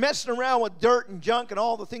stop messing around with dirt and junk and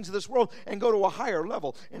all the things of this world and go to a higher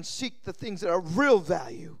level and seek the things that are real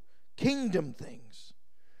value, kingdom things.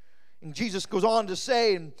 And Jesus goes on to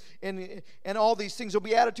say, and all these things will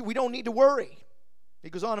be added to. We don't need to worry. He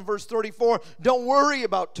goes on in verse 34, don't worry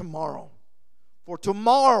about tomorrow, for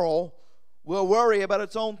tomorrow will worry about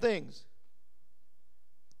its own things.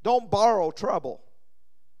 Don't borrow trouble.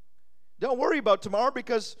 Don't worry about tomorrow,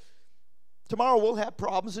 because tomorrow we'll have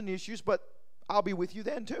problems and issues, but I'll be with you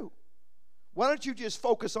then too. Why don't you just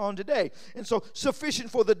focus on today? And so sufficient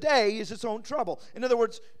for the day is its own trouble. In other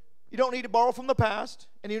words, you don't need to borrow from the past,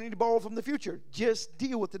 and you don't need to borrow from the future. Just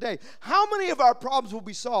deal with today. How many of our problems will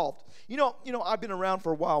be solved? You know, I've been around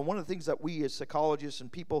for a while. One of the things that we as psychologists and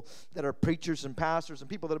people that are preachers and pastors and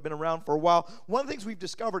people that have been around for a while, one of the things we've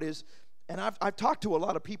discovered is, and I've talked to a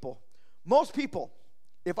lot of people, most people,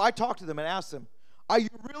 if I talk to them and ask them, are you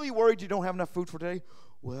really worried you don't have enough food for today?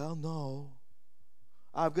 Well, no.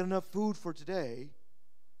 I've got enough food for today,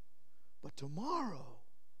 but tomorrow.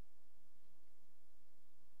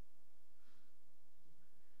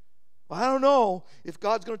 I don't know if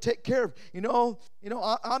God's going to take care of,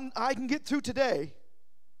 I can get through today,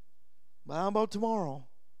 but how about tomorrow?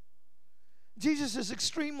 Jesus is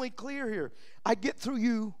extremely clear here. I get through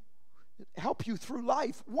you, help you through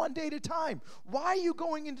life one day at a time. Why are you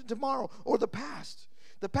going into tomorrow or the past?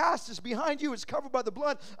 The past is behind you. It's covered by the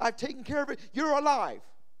blood. I've taken care of it. You're alive.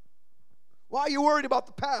 Why are you worried about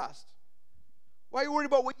the past? Why are you worried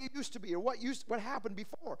about what you used to be or what happened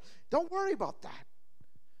before? Don't worry about that.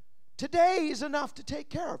 Today is enough to take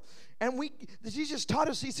care of. And Jesus taught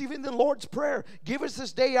us, he's even in the Lord's Prayer, give us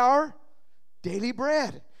this day our daily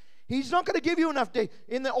bread. He's not going to give you enough day.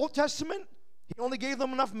 In the Old Testament, he only gave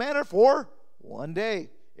them enough manna for one day,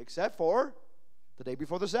 except for the day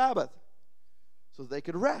before the Sabbath, so that they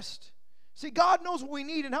could rest. See, God knows what we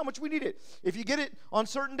need and how much we need it. If you get it on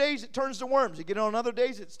certain days, it turns to worms. You get it on other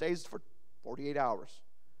days, it stays for 48 hours.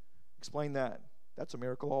 Explain that. That's a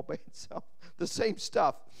miracle all by itself. The same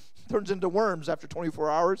stuff turns into worms after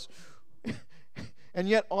 24 hours. And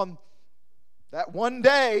yet on that one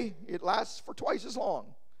day, it lasts for twice as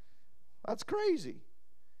long. That's crazy.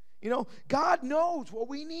 God knows what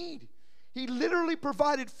we need. He literally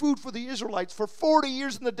provided food for the Israelites for 40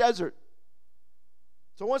 years in the desert.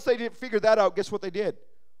 So once they did figure that out, guess what they did?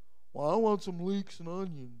 Well, I want some leeks and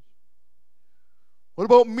onions. What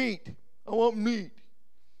about meat? I want meat.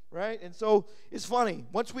 Right? And so it's funny.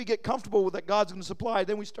 Once we get comfortable with that God's going to supply,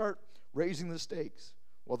 then we start raising the stakes.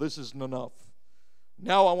 Well, this isn't enough.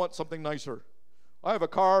 Now I want something nicer. I have a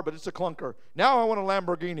car, but it's a clunker. Now I want a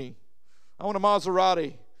Lamborghini. I want a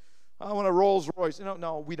Maserati. I want a Rolls Royce.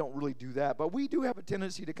 No, we don't really do that. But we do have a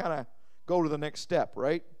tendency to kind of go to the next step,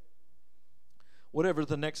 right? Whatever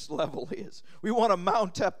the next level is. We want to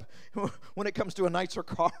mount up when it comes to a nicer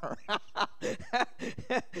car.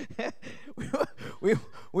 we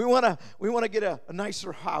want to get a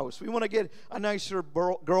nicer house. We want to get a nicer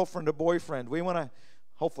girlfriend or boyfriend. We want to,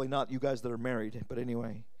 hopefully not you guys that are married, but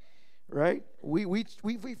anyway, right? We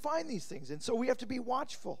find these things, and so we have to be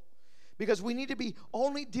watchful. Because we need to be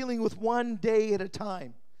only dealing with one day at a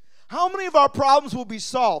time. How many of our problems will be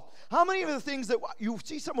solved? How many of the things that you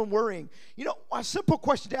see someone worrying? You know, a simple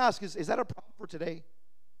question to ask is that a problem for today?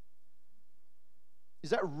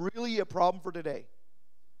 Is that really a problem for today?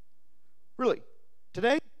 Really?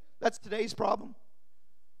 Today? That's today's problem?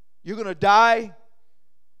 You're going to die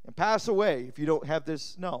and pass away if you don't have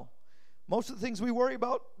this? No. Most of the things we worry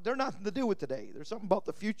about, they're nothing to do with today. There's something about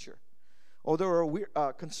the future. Or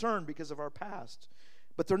they're concerned because of our past.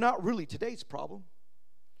 But they're not really today's problem.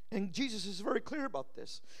 And Jesus is very clear about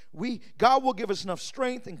this. God will give us enough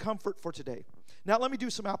strength and comfort for today. Now let me do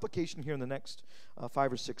some application here in the next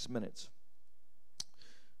 5 or 6 minutes.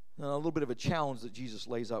 A little bit of a challenge that Jesus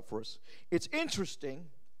lays out for us. It's interesting,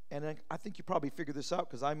 and I think you probably figured this out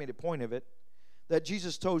because I made a point of it, that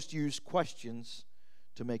Jesus chose to use questions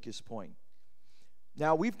to make his point.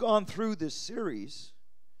 Now, we've gone through this series.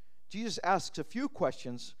 Jesus asks a few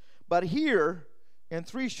questions, but here, in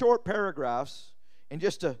 3 short paragraphs, in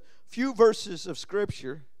just a few verses of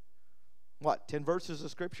Scripture, 10 verses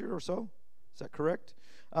of Scripture or so? Is that correct?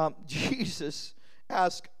 Jesus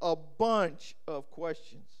asks a bunch of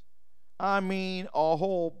questions. I mean, a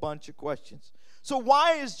whole bunch of questions. So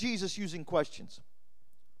why is Jesus using questions?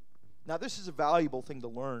 Now, this is a valuable thing to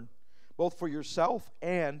learn, both for yourself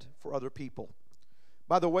and for other people.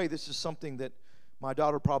 By the way, this is something that my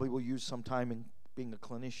daughter probably will use sometime in being a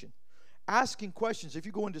clinician. Asking questions. If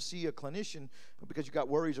you go in to see a clinician because you got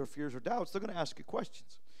worries or fears or doubts, they're going to ask you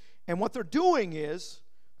questions. And what they're doing is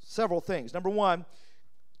several things. Number one,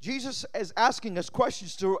 Jesus is asking us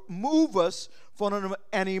questions to move us from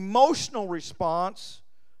an emotional response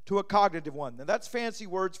to a cognitive one. Now, that's fancy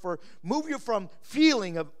words for move you from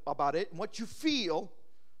feeling about it and what you feel,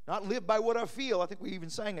 not live by what I feel. I think we even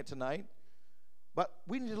sang it tonight. But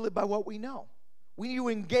we need to live by what we know. We need to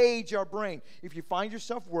engage our brain. If you find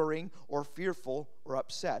yourself worrying or fearful or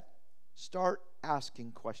upset, start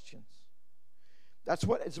asking questions. That's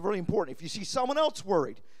what is really important. If you see someone else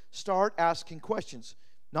worried, start asking questions.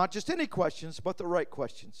 Not just any questions, but the right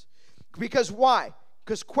questions. Because why?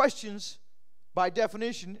 Because questions, by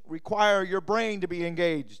definition, require your brain to be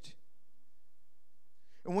engaged.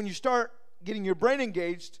 And when you start getting your brain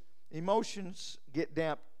engaged, emotions get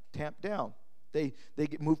tamped down. They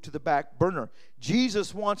get moved to the back burner.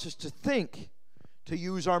 Jesus wants us to think, to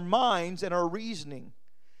use our minds and our reasoning.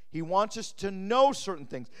 He wants us to know certain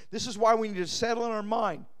things. This is why we need to settle in our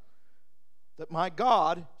mind that my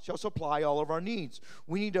God shall supply all of our needs.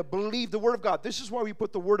 We need to believe the Word of God. This is why we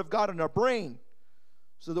put the Word of God in our brain,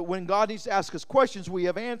 so that when God needs to ask us questions, we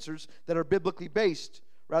have answers that are biblically based,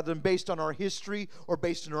 rather than based on our history or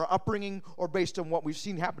based on our upbringing or based on what we've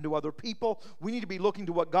seen happen to other people. We need to be looking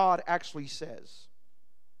to what God actually says.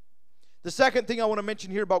 The second thing I want to mention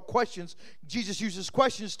here about questions, Jesus uses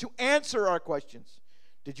questions to answer our questions.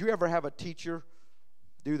 Did you ever have a teacher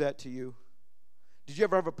do that to you? Did you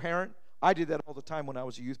ever have a parent? I did that all the time when I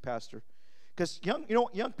was a youth pastor. Because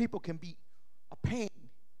young people can be a pain.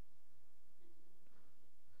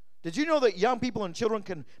 Did you know that young people and children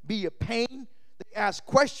can be a pain? They ask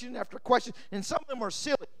question after question, and some of them are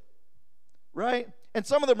silly, right? And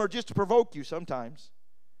some of them are just to provoke you sometimes.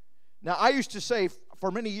 Now, I used to say, for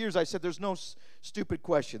many years, I said there's no stupid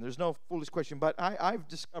question, there's no foolish question, but I've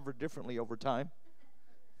discovered differently over time.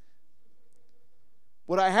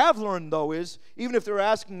 What I have learned, though, is even if they're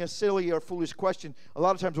asking a silly or foolish question, a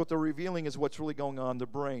lot of times what they're revealing is what's really going on in the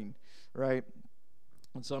brain, right?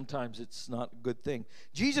 And sometimes it's not a good thing.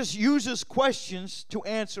 Jesus uses questions to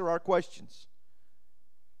answer our questions.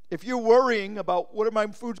 If you're worrying about where my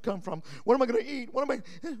food come from, what am I going to eat,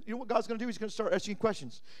 you know what God's going to do? He's going to start asking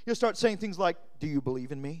questions. He'll start saying things like, do you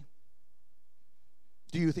believe in me?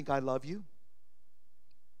 Do you think I love you?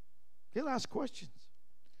 He'll ask questions.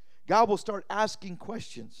 God will start asking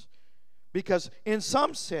questions. Because in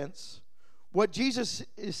some sense, what Jesus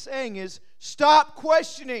is saying is, stop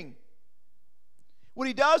questioning. What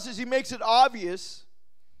he does is he makes it obvious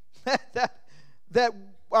that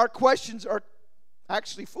our questions are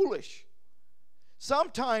actually foolish.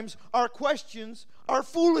 Sometimes our questions are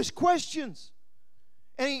foolish questions.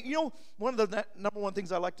 And one of the number one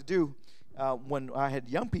things I like to do when I had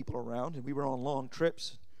young people around and we were on long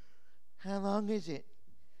trips, how long is it?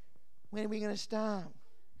 When are we going to stop?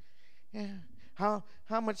 Yeah. How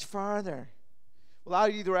much farther? Well, I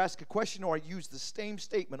either ask a question or I use the same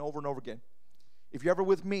statement over and over again. If you're ever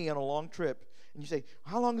with me on a long trip and you say,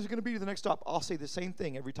 how long is it going to be to the next stop? I'll say the same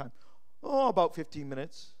thing every time. Oh, about 15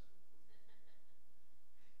 minutes.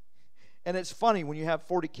 And it's funny when you have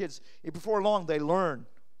 40 kids, before long they learn.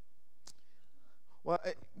 Well,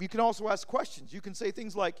 you can also ask questions. You can say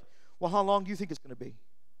things like, well, how long do you think it's going to be?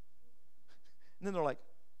 And then they're like,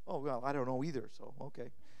 oh, well, I don't know either, so okay.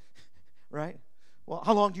 Right? Well,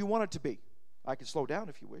 how long do you want it to be? I can slow down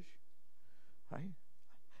if you wish.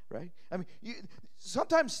 Right? I mean,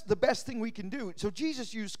 sometimes the best thing we can do, so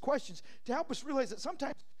Jesus used questions to help us realize that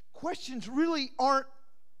sometimes questions really aren't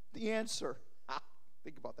the answer.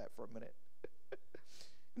 Think about that for a minute.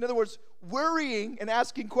 In other words, worrying and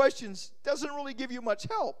asking questions doesn't really give you much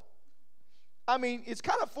help. I mean, it's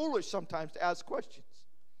kind of foolish sometimes to ask questions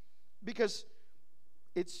because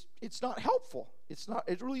it's not helpful.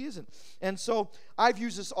 It really isn't. And so I've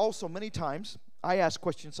used this also many times. I ask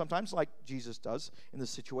questions sometimes like Jesus does in this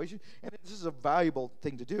situation, and this is a valuable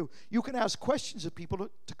thing to do. You can ask questions of people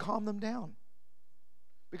to calm them down.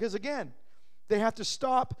 Because again, they have to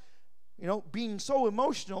stop, being so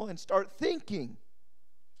emotional and start thinking.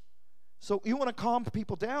 So you want to calm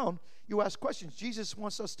people down, you ask questions. Jesus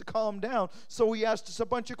wants us to calm down, so he asked us a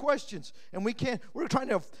bunch of questions. And we're trying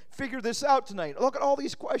to figure this out tonight. Look at all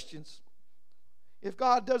these questions. If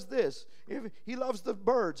God does this, if he loves the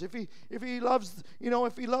birds, if he loves,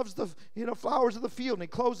 the, flowers of the field, and he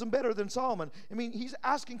clothes them better than Solomon. I mean, he's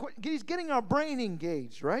asking, he's getting our brain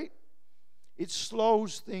engaged, right? It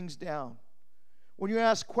slows things down. When you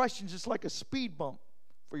ask questions, it's like a speed bump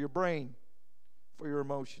for your brain, for your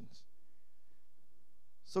emotions.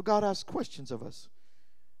 So God asks questions of us.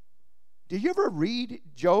 Did you ever read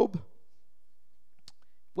Job?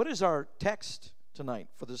 What is our text tonight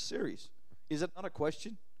for this series? Is it not a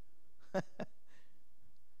question?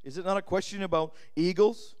 Is it not a question about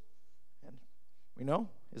eagles? And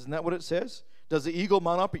isn't that what it says? Does the eagle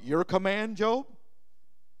mount up at your command, Job?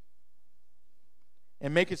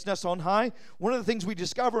 And make its nest on high? One of the things we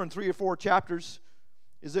discover in 3 or 4 chapters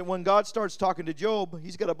is that when God starts talking to Job,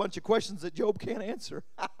 he's got a bunch of questions that Job can't answer.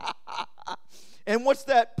 And what's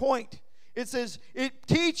that point? It says, it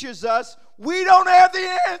teaches us we don't have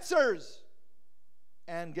the answers.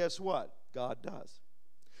 And guess what? God does.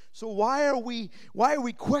 So why are we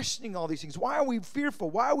questioning all these things? Why are we fearful?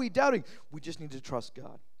 Why are we doubting? We just need to trust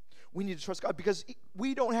God. We need to trust God because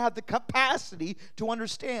we don't have the capacity to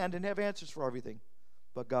understand and have answers for everything.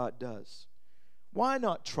 But God does. Why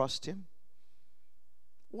not trust him?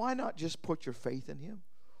 Why not just put your faith in him?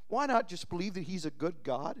 Why not just believe that he's a good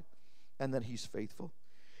God and that he's faithful?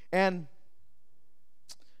 And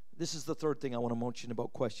this is the third thing I want to mention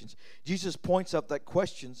about questions. Jesus points out that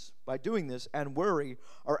questions, by doing this, and worry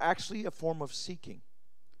are actually a form of seeking.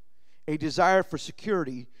 A desire for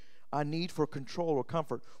security, a need for control or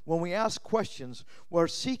comfort. When we ask questions, we're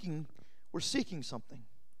seeking something.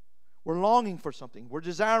 We're longing for something. We're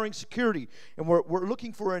desiring security, and we're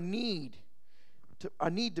looking for a need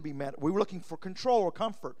to be met. We're looking for control or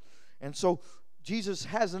comfort. And so Jesus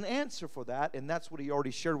has an answer for that, and that's what he already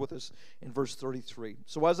shared with us in verse 33.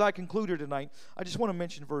 So as I conclude here tonight, I just want to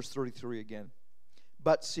mention verse 33 again.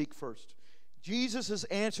 But seek first. Jesus'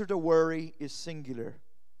 answer to worry is singular.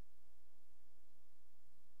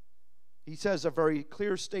 He says a very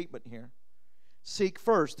clear statement here. Seek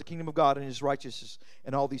first the kingdom of God and his righteousness,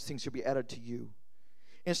 and all these things shall be added to you.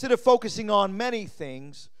 Instead of focusing on many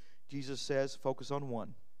things, Jesus says, focus on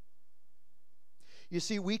one. You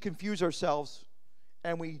see, we confuse ourselves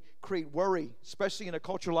and we create worry, especially in a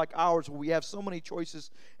culture like ours where we have so many choices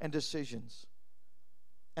and decisions.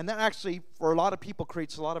 And that actually, for a lot of people,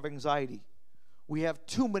 creates a lot of anxiety. We have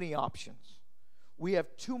too many options. We have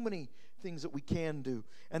too many things that we can do.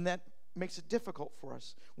 And that makes it difficult for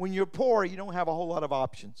us. When you're poor, you don't have a whole lot of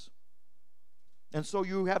options. And so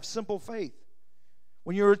you have simple faith.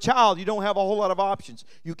 When you're a child, you don't have a whole lot of options.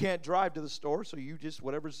 You can't drive to the store, so you just,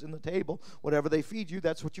 whatever's in the table, whatever they feed you,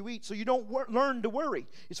 that's what you eat. So you don't learn to worry.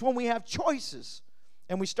 It's when we have choices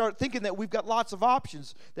and we start thinking that we've got lots of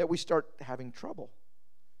options that we start having trouble.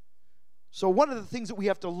 So one of the things that we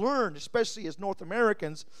have to learn, especially as North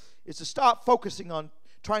Americans, is to stop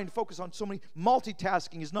trying to focus on so many.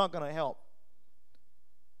 Multitasking is not going to help.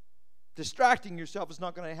 Distracting yourself is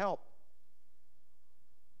not going to help.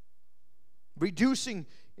 Reducing,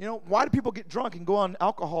 why do people get drunk and go on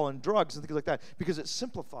alcohol and drugs and things like that? Because it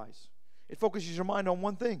simplifies. It focuses your mind on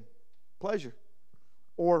one thing, pleasure,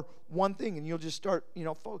 or one thing, and you'll just start,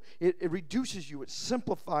 it reduces you. It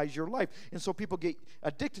simplifies your life. And so people get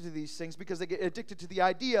addicted to these things because they get addicted to the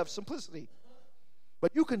idea of simplicity.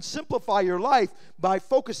 But you can simplify your life by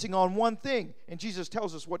focusing on one thing. And Jesus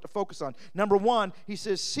tells us what to focus on. Number one, he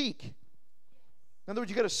says seek. In other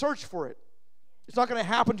words, you got to search for it. It's not going to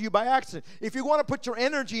happen to you by accident. If you want to put your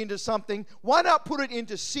energy into something, why not put it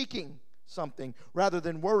into seeking something rather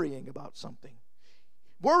than worrying about something?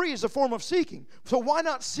 Worry is a form of seeking. So why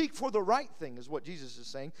not seek for the right thing is what Jesus is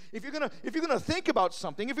saying. If you're going to think about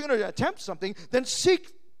something, if you're going to attempt something, then seek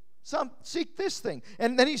Some seek this thing.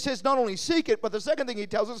 And then he says not only seek it, but the second thing he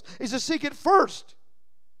tells us is to seek it first.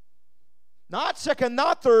 Not second,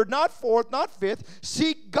 not third, not fourth, not fifth.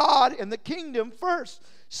 Seek God and the kingdom first.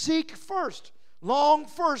 Seek first. Long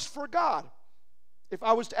first for God. If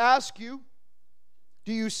I was to ask you,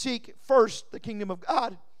 do you seek first the kingdom of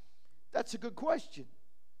God? That's a good question.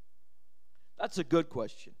 That's a good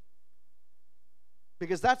question.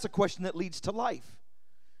 Because that's a question that leads to life.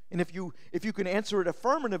 And if you can answer it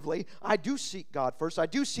affirmatively, I do seek God first. I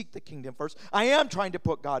do seek the kingdom first. I am trying to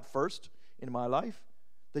put God first in my life.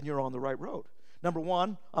 Then you're on the right road. Number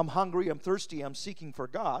one, I'm hungry, I'm thirsty, I'm seeking for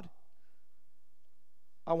God.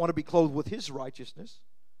 I want to be clothed with His righteousness,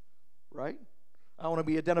 right? I want to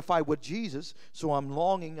be identified with Jesus, so I'm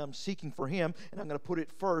longing, I'm seeking for Him, and I'm going to put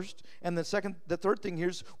it first. And the third thing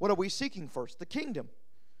here's, what are we seeking first? The kingdom.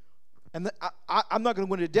 And I'm not going to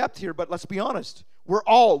go into depth here, but let's be honest. We're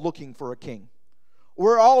all looking for a king.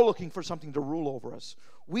 We're all looking for something to rule over us.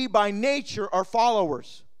 We by nature are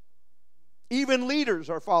followers. Even leaders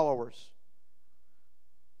are followers.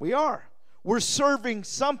 We are. We're serving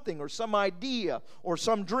something or some idea or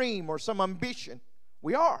some dream or some ambition.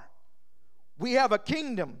 We are. We have a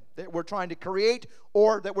kingdom that we're trying to create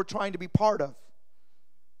or that we're trying to be part of.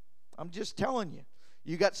 I'm just telling you.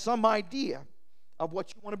 You got some idea of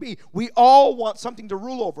what you want to be. We all want something to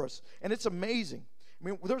rule over us. And it's amazing. I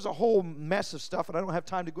mean, there's a whole mess of stuff, and I don't have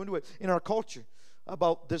time to go into it, in our culture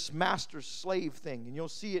about this master-slave thing. And you'll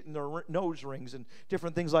see it in their nose rings and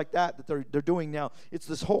different things like that they're doing now. It's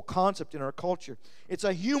this whole concept in our culture. It's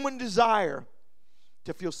a human desire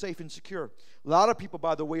to feel safe and secure. A lot of people,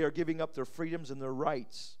 by the way, are giving up their freedoms and their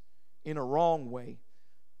rights in a wrong way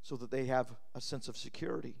so that they have a sense of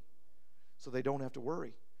security, so they don't have to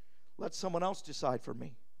worry. Let someone else decide for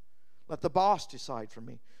me. Let the boss decide for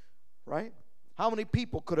me, right? How many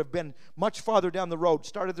people could have been much farther down the road,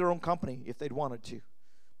 started their own company if they'd wanted to,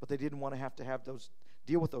 but they didn't want to have those,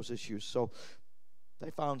 deal with those issues, so they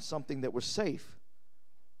found something that was safe.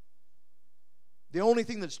 The only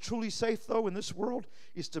thing that's truly safe, though, in this world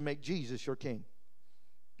is to make Jesus your king.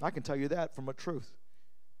 I can tell you that from a truth.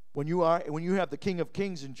 When you have the King of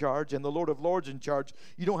Kings in charge and the Lord of Lords in charge,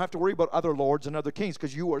 you don't have to worry about other lords and other kings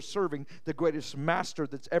because you are serving the greatest master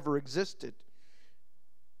that's ever existed.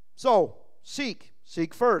 So, seek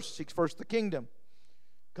first the kingdom.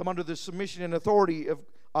 Come under the submission and authority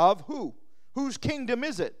of who? Whose kingdom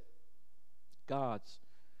is it? God's.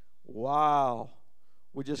 Wow.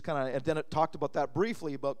 We just kind of then talked about that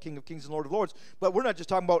briefly, about King of Kings and Lord of Lords. But we're not just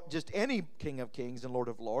talking about just any King of Kings and Lord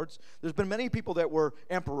of Lords. There's been many people that were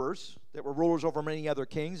emperors, that were rulers over many other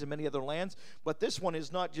kings and many other lands. But this one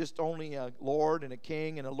is not just only a Lord and a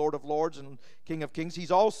King and a Lord of Lords and King of Kings.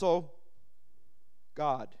 He's also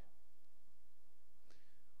God.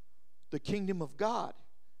 The kingdom of God.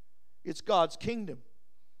 It's God's kingdom.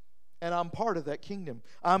 And I'm part of that kingdom.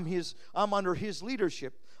 I'm under His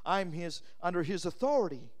leadership. I'm under His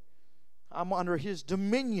authority. I'm under His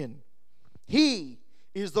dominion. He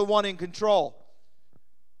is the one in control.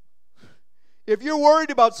 If you're worried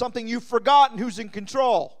about something, you've forgotten who's in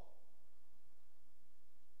control.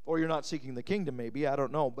 Or you're not seeking the kingdom, maybe. I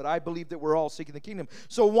don't know. But I believe that we're all seeking the kingdom.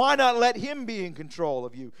 So why not let Him be in control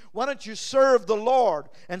of you? Why don't you serve the Lord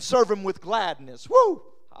and serve Him with gladness? Woo!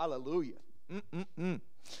 Hallelujah.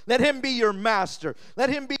 Let Him be your master. Let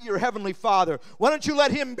Him be your heavenly Father. Why don't you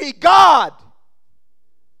let Him be God?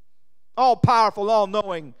 All powerful, all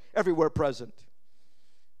knowing, everywhere present.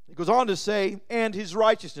 He goes on to say, and His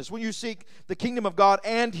righteousness. When you seek the kingdom of God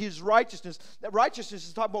and His righteousness, that righteousness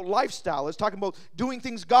is talking about lifestyle. It's talking about doing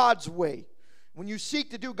things God's way. When you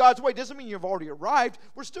seek to do God's way, it doesn't mean you've already arrived.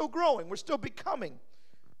 We're still growing. We're still becoming.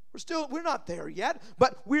 We're not there yet,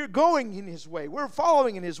 but we're going in His way. We're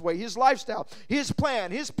following in His way, His lifestyle, His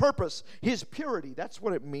plan, His purpose, His purity. That's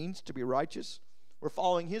what it means to be righteous. We're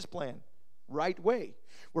following His plan, right way.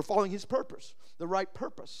 We're following His purpose, the right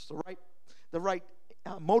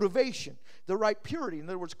motivation, the right purity. In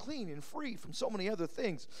other words, clean and free from so many other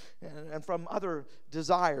things and from other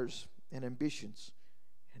desires and ambitions,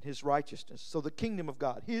 and His righteousness. So the kingdom of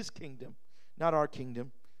God, His kingdom, not our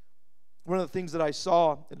kingdom. One of the things that I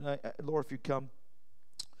saw, and Lord, if you come,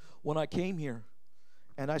 when I came here,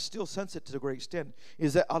 and I still sense it to a great extent,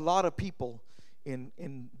 is that a lot of people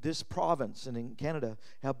in this province and in Canada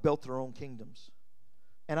have built their own kingdoms.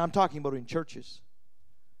 And I'm talking about in churches.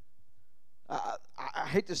 I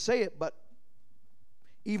hate to say it, but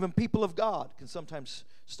even people of God can sometimes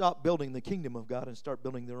stop building the kingdom of God and start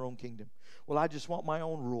building their own kingdom. Well, I just want my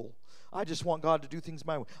own rule. I just want God to do things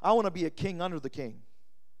my way. I want to be a king under the king.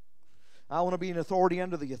 I want to be an authority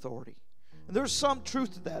under the authority. And there's some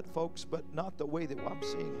truth to that, folks, but not the way that I'm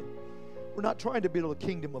seeing it. We're not trying to build a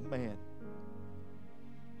kingdom of man.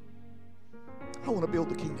 I want to build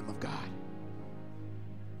the kingdom of God.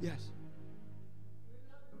 Yes.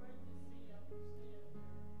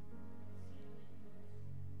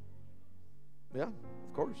 Yeah,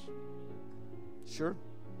 of course. Sure.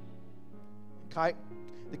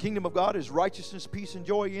 The kingdom of God is righteousness, peace, and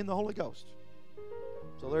joy in the Holy Ghost.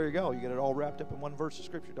 So there you go. You get it all wrapped up in one verse of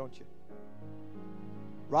Scripture, don't you?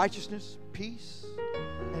 Righteousness, peace,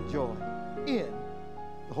 and joy in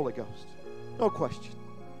the Holy Ghost. No question.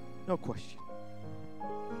 No question.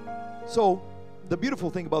 So the beautiful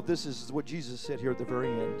thing about this is what Jesus said here at the very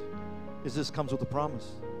end, is this comes with a promise,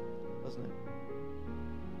 doesn't it?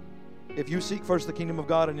 If you seek first the kingdom of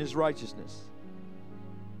God and His righteousness,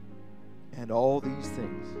 and all these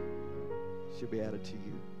things shall be added to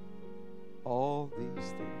you. All these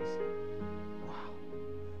things. Wow.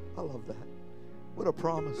 I love that. What a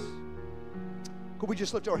promise. Could we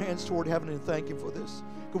just lift our hands toward heaven and thank Him for this?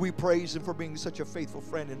 Could we praise Him for being such a faithful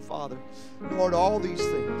friend and Father? Lord, all these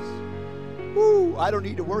things. Woo, I don't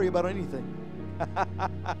need to worry about anything.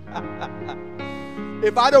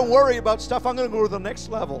 If I don't worry about stuff, I'm going to go to the next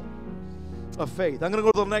level of faith. I'm going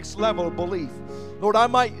to go to the next level of belief. Lord,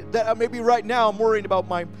 maybe right now I'm worrying about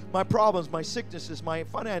my problems, my sicknesses, my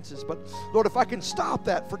finances. But Lord, if I can stop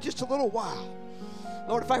that for just a little while,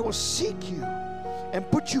 Lord, if I will seek You and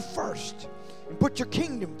put You first, and put Your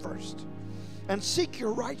kingdom first, and seek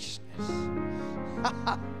Your righteousness,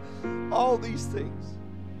 all these things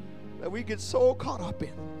that we get so caught up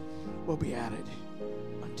in will be added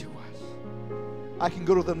unto us. I can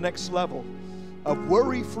go to the next level of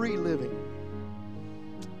worry-free living.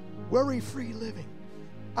 Worry-free living.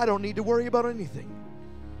 I don't need to worry about anything.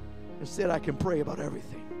 Instead, I can pray about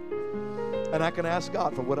everything. And I can ask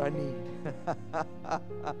God for what I need.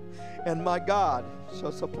 And my God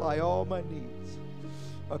shall supply all my needs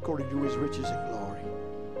according to His riches and glory.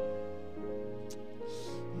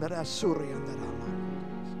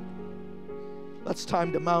 It's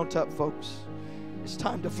time to mount up, folks. It's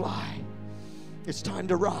time to fly. It's time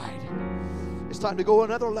to ride. It's time to go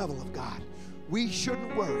another level of God. We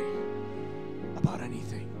shouldn't worry about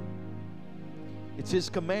anything. It's His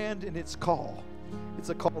command and it's call. It's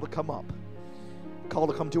a call to come up. A call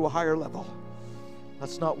to come to a higher level.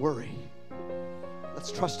 Let's not worry.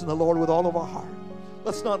 Let's trust in the Lord with all of our heart.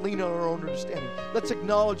 Let's not lean on our own understanding. Let's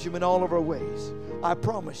acknowledge Him in all of our ways. I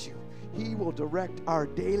promise you, He will direct our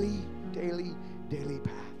daily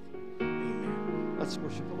path. Amen. Let's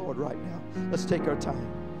worship the Lord right now. Let's take our time.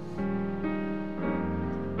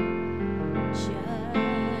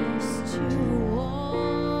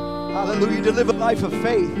 Hallelujah. To live a life of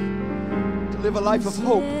faith, to live a life of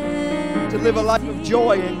hope, to live a life of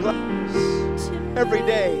joy and gladness every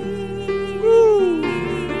day. Woo.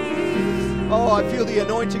 Oh, I feel the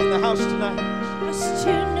anointing in the house tonight.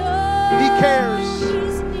 He cares.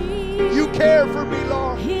 You care for me,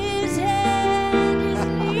 Lord.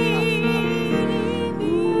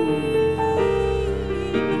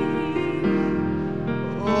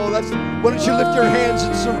 Why don't you lift your hands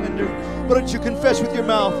and surrender? Why don't you confess with your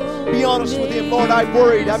mouth? Be honest with Him. Lord, I'm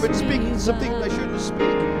worried. I've been speaking some things I shouldn't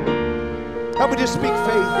speak. Help me to speak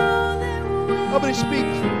faith. Help me to speak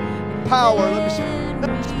power.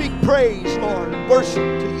 Let me speak praise, Lord, and worship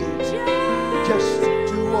to You. Just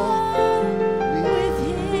to walk with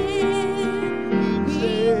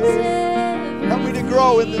Him. Help me to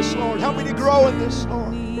grow in this, Lord. Help me to grow in this,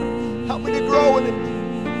 Lord. Help me to grow in it.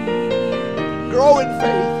 Grow in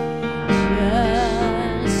faith.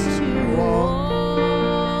 Just to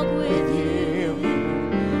walk with Him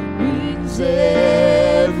means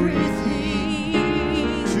everything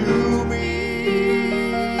to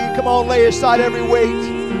me. Come on, lay aside every weight.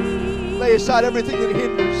 Lay aside everything that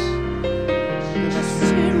hinders. Just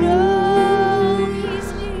to know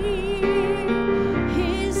He's near,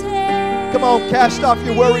 His hand. Come on, cast off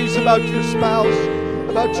your worries about your spouse,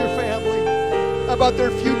 about your family, about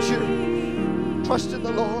their future. Trust in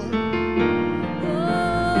the Lord.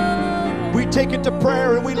 We take it to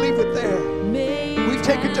prayer and we leave it there. We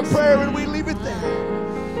take it to prayer and we leave it there.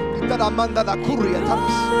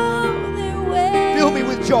 Fill me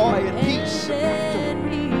with joy and peace.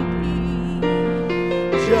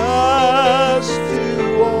 Just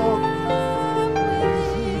to walk with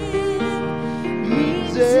Him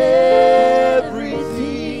means everything.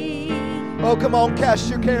 Oh, come on, cast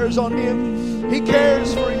your cares on Him. He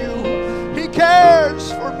cares for you. He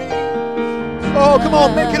cares for me. Oh, come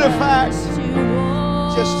on, make it a fact.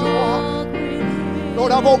 Just to walk.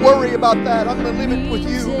 Lord, I won't worry about that. I'm going to live it with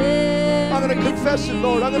You. I'm going to confess it,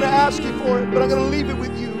 Lord. I'm going to ask You for it, but I'm going to leave it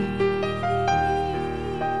with You.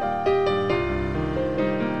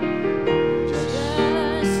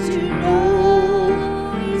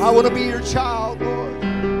 I want to be your child, Lord.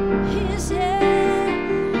 His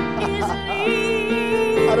hand is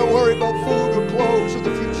leading. I don't worry about food or clothes or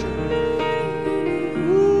the future.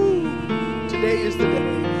 Woo. Today is the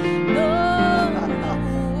day.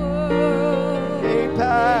 They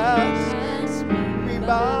pass me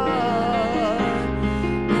by.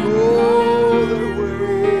 Go their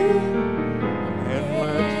way and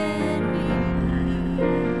let me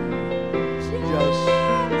just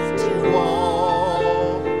to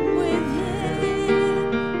walk with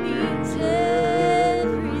him means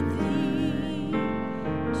everything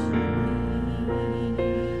to me.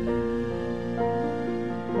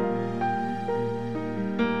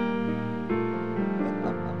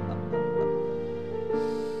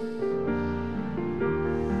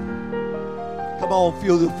 Come on,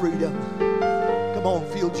 feel the freedom. Come on,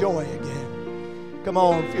 feel joy again. Come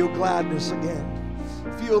on, feel gladness again.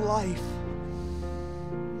 Feel life.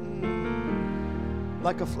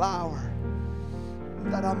 Like a flower.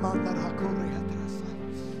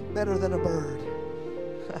 Better than a bird.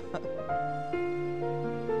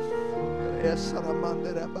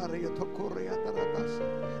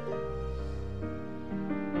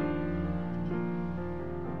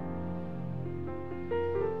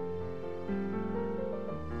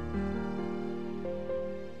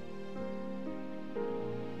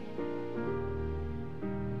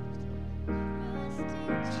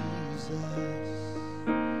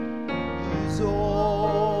 Is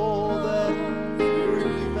all that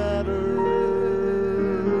really matters.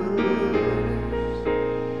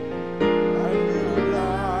 And your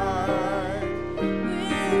life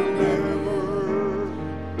will never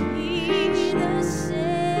Be the same.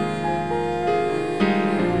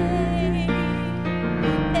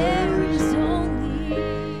 There is only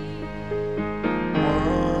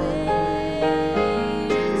one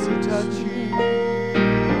to touch you.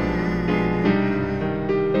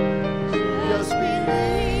 Just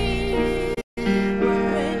believe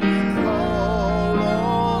when you call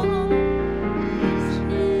on His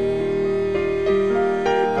name.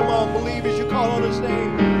 Come on, believe as you call on His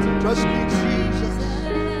name. Trust me, Jesus.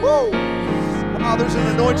 Whoa! Wow, there's an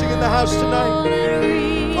anointing in the house tonight.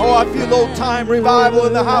 Oh, I feel old time revival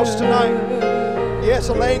in the house tonight. Yes,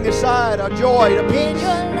 a laying aside, a joy, a peace.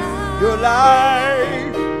 Your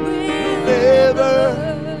life will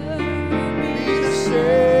never be the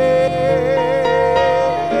same.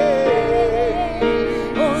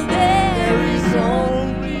 Oh, there is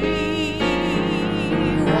only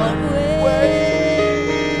one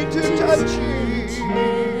Way to touch you.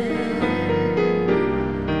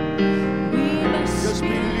 We must Just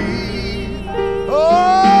believe.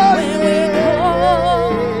 Oh, when we yeah.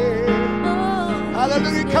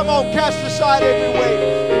 Hallelujah. Come on, cast aside every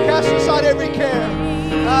weight. Cast aside every care.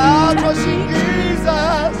 I'll trust in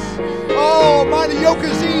Jesus. Oh, my yoke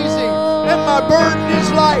is easy and my burden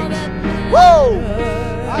is light. Whoa!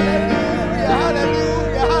 Hallelujah,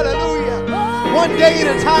 hallelujah, hallelujah. One day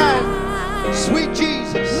at a time, sweet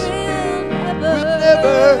Jesus will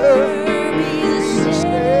never be the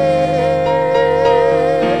same.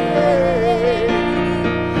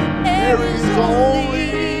 There is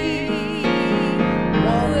only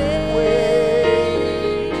one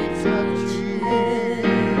way to touch you.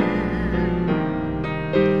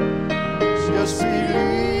 Just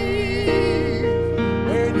believe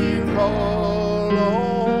when you call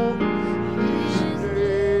on His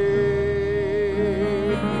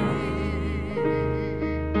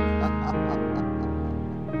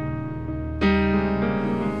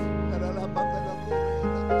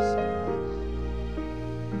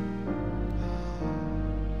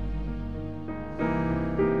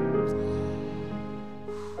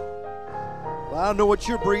Well, I don't know what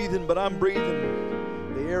you're breathing, but I'm breathing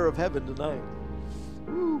the air of heaven tonight.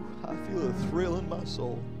 Woo, I feel a thrill in my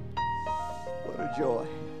soul. What a joy.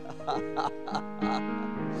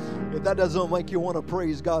 If that doesn't make you want to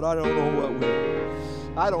praise God, I don't know what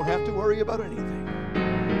will. I don't have to worry about anything.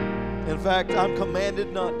 In fact, I'm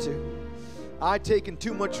commanded not to. I've taken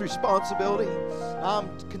too much responsibility. I'm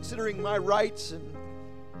considering my rights, and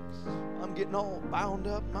I'm getting all bound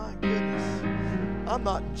up. My goodness. I'm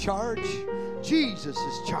not in charge. Jesus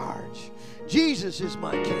is charge. Jesus is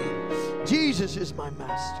my King. Jesus is my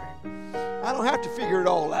Master. I don't have to figure it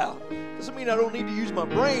all out. Doesn't mean I don't need to use my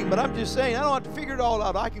brain, but I'm just saying I don't have to figure it all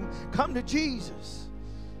out. I can come to Jesus,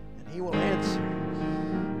 and He will answer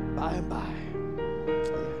by and by.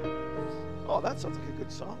 Yeah. Oh, that sounds like a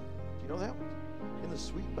good song. Do you know that one? In the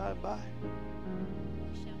sweet by and by.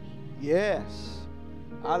 Yes.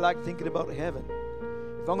 I like thinking about heaven.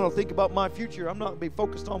 If I'm going to think about my future, I'm not going to be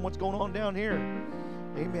focused on what's going on down here.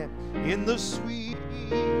 Amen. In the sweet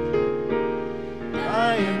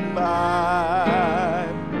by and by.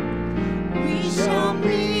 We shall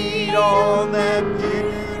meet on that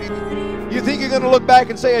beauty. You think you're going to look back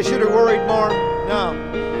and say, I should have worried more? No.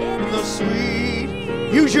 In the sweet.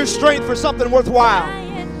 Use your strength for something worthwhile.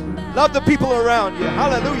 Love the people around you.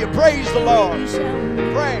 Hallelujah. Praise the Lord.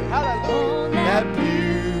 Pray. Hallelujah. That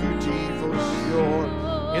beautiful shore.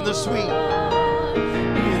 In the sweet.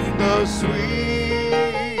 In the sweet.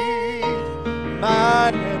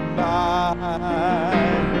 By and by.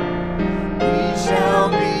 We shall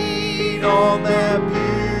meet on that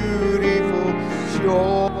beautiful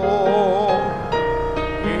shore.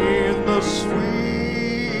 In the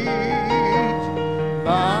sweet.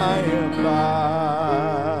 By and by.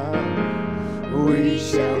 We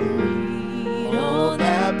shall meet on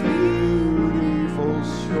that beautiful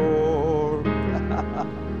shore.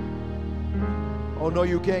 Oh no,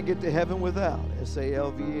 you can't get to heaven without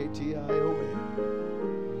S-A-L-V-A-T-I-O-N.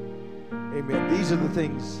 Amen. These are the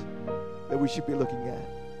things that we should be looking at.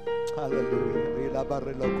 Hallelujah.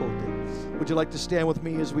 Would you like to stand with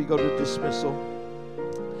me as we go to dismissal?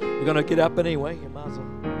 You're going to get up anyway. You might as well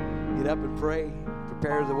get up and pray.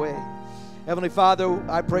 Prepare the way. Heavenly Father,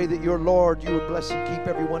 I pray that your Lord, you would bless and keep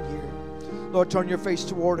everyone here. Lord, turn your face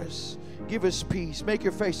toward us. Give us peace. Make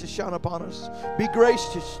your face to shine upon us. Be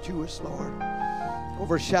gracious to us, Lord.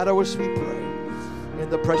 Overshadow us, we pray. In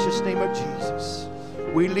the precious name of Jesus,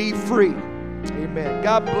 we leave free. Amen.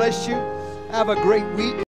 God bless you. Have a great week.